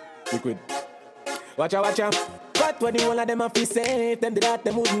 Liquid. Watch out, watch out. What the one of them have to say? Them did that,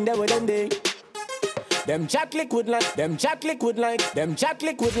 them wouldn't do it, they. Them chat liquid like, them chat liquid like, them chat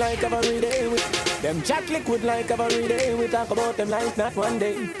liquid like every day. Them chat liquid like every day. We talk about them like not one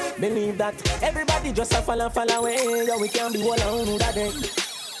day. Believe that everybody just a fall away. Yo, we can't be all alone that day.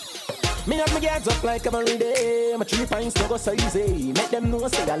 Me have my guards up like every day. My 3 pints no go so easy. Make them know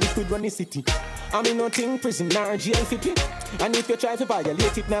say I liquid run the city. I mean nothing prison or jail city. And if you try to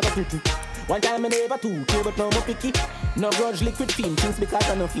violate it, never pretty. One time I never too care, but now I'm picky. No grudge liquid fiend, things because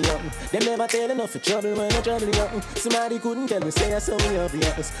I know for young. Them never tell enough for trouble when I trouble young. Somebody couldn't tell me, say I saw me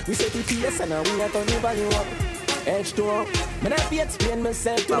obvious. We say TPS and now we are turning value up. H2O, man I have to explain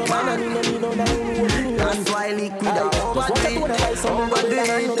myself to no man and you don't need no name. That's why liquid are overdo it,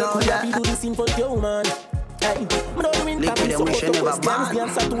 do this in for you, man. Liquid and wish you never ban.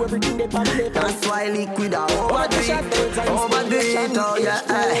 That's why liquid are overdo it, oh yeah.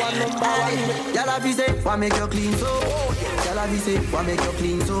 Y'all have to say, what make you clean so? Y'all have to say, what make you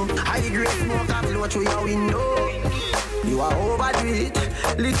clean so? High grade smoke and blow through your window. You are overdo it.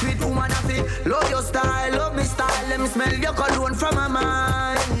 Liquid woman, I feel. Love your style, love me style. Let me smell your cologne from my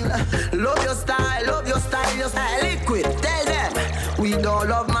mind. Love your style, your style. Liquid, tell them. We don't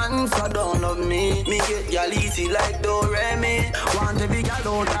love man, so don't love me. Me get y'all easy like Do-Re-Mi. Want to be y'all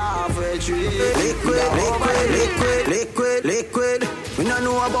don't halfway tree. Liquid. We don't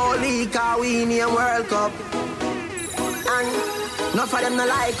know about leak, we in a World Cup. And not for them no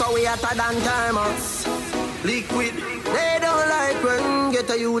like how we hotter than thermos. Liquid, they don't like when get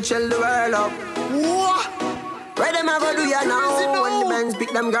a youth shell the world up. What? Where them a go do ya now? When the men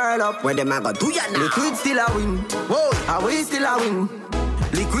pick them girl up, where them a go do ya now? Liquid still a win. Whoa, are we still a win?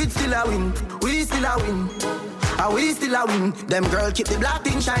 Liquid still a win. We still a win. Are we still a win? Them girl keep the black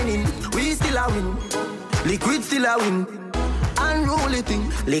thing shining. We still a win. Liquid still a win. Unruly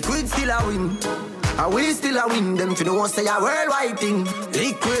thing. Liquid still a win. Are we still a win? Them fi know say a worldwide thing.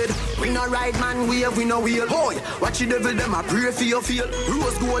 Liquid, we no ride man wave, we no wheel. Boy, watch the devil, them a pray for your feel.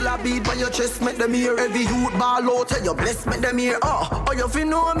 Rose gold a beat by your chest, make them hear. Every youth ball out, tell your bless, make them hear. Oh, you fi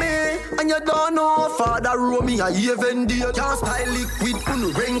know me, and you don't know. Father row me a even deal. Can't style liquid,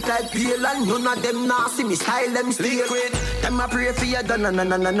 couldn't rank like pale. And none of them nah see me style them still. Liquid, them a pray for you,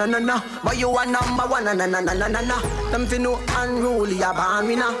 na. But you a number one, na. Them fi know unruly a born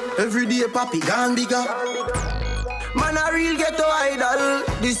winner. Every day papi gone bigger. Man a real ghetto idol.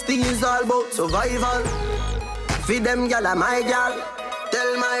 This thing is all about survival. Feed them gal a my gal.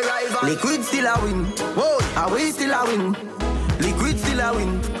 Tell my rival. Liquid still a win. Whoa, are we still a win? Liquid still a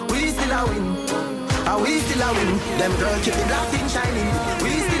win. We still a win. Are we still a win? Them girl keep the black thing shining.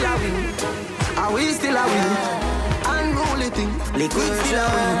 We still a win. Are we still a win? Unruly thing. Liquid still a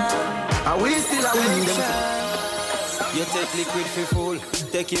win. Are we still a win? You take liquid for full,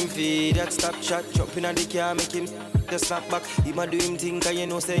 take him feed that stop chat. Jump in the car, make him just snap back. He ma do him thing, cause you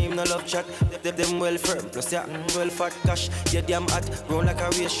know say him no love chat. Them well firm, plus yeah, well fat cash. Yeah, damn hot, round like a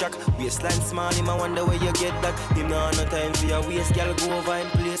race track. Waistline small, him a wonder where you get that. Him no have no time for your waist, girl go over in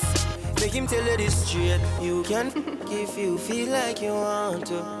place. Make him tell you this straight. You can, if you feel like you want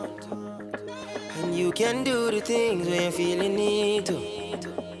to. And you can do the things when you feel you need to.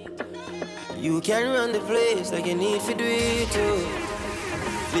 You can run the place like you need to do it too.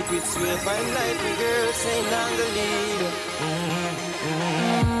 Liquid swear fine like a girl saying I'm the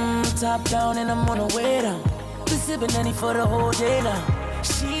leader. Top down and I'm on the way down. We sipping any for the whole day now.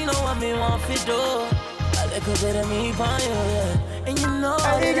 She know what me want to do. I like a bit of me by you, yeah. And you know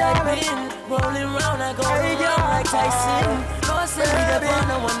that I've been rolling round, I go around like Tyson. No, I said we the on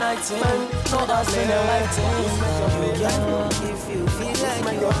a one night thing. No, I said I like thing. If you feel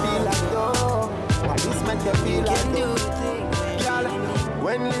like you feel like why this make you feel like can do the thing. Girl,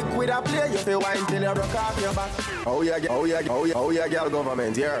 when liquid a play, you feel wine till you broke off your back. Oh yeah, girl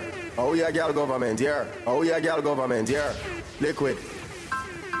government here. Oh yeah, girl government here. Oh yeah, girl government here. Liquid.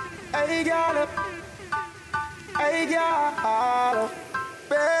 Hey girl,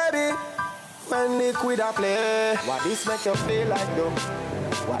 baby. When liquid a play, what this make you feel like though?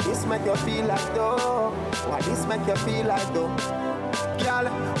 What this make you feel like though? What this make you feel like though? Girl,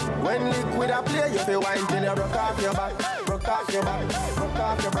 when liquid a play, you feel wine till you broke off your back. Broke off your back. Broke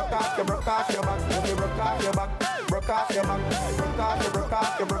off your back. You feel broke off your back. broke off your back, broke off your, broke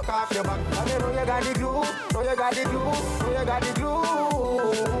off your, broke off your back. And you know you got the glue, know you got the glue, know you got the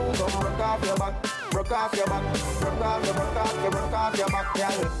glue. Come broke off your back, broke off your back, broke off your, broke off your, broke off your back,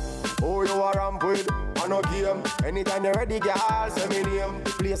 girl. Who you are ramp with? I no game. Anytime you're ready, girl, say me name.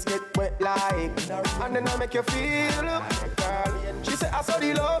 The place get wet like, and then I make you feel, girl. She say I saw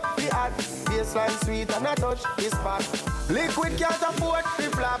the love, the hot, baseline sweet, and I touch this spot. Liquid can't afford the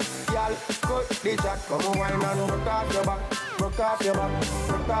flap, girl. Cut the jack, come on, wine and broke off your back, broke off your back,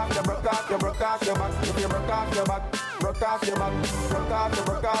 broke off your, broke off your, broke off your back. If you broke off your back, broke off your back, broke off your,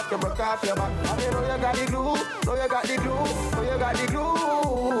 broke off your, broke off your back. And you know you got the glue, know you got the glue, know you got the glue.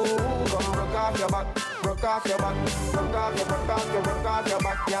 Come broke off your back, broke off your back, broke off your, broke off your, broke off your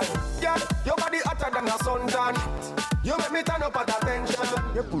back, girl. Girl, your body hotter than a suntan. You make me turn up at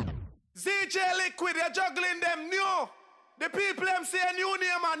attention. ZJ Liquid, you're juggling them new. The people them say new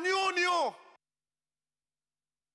name and new.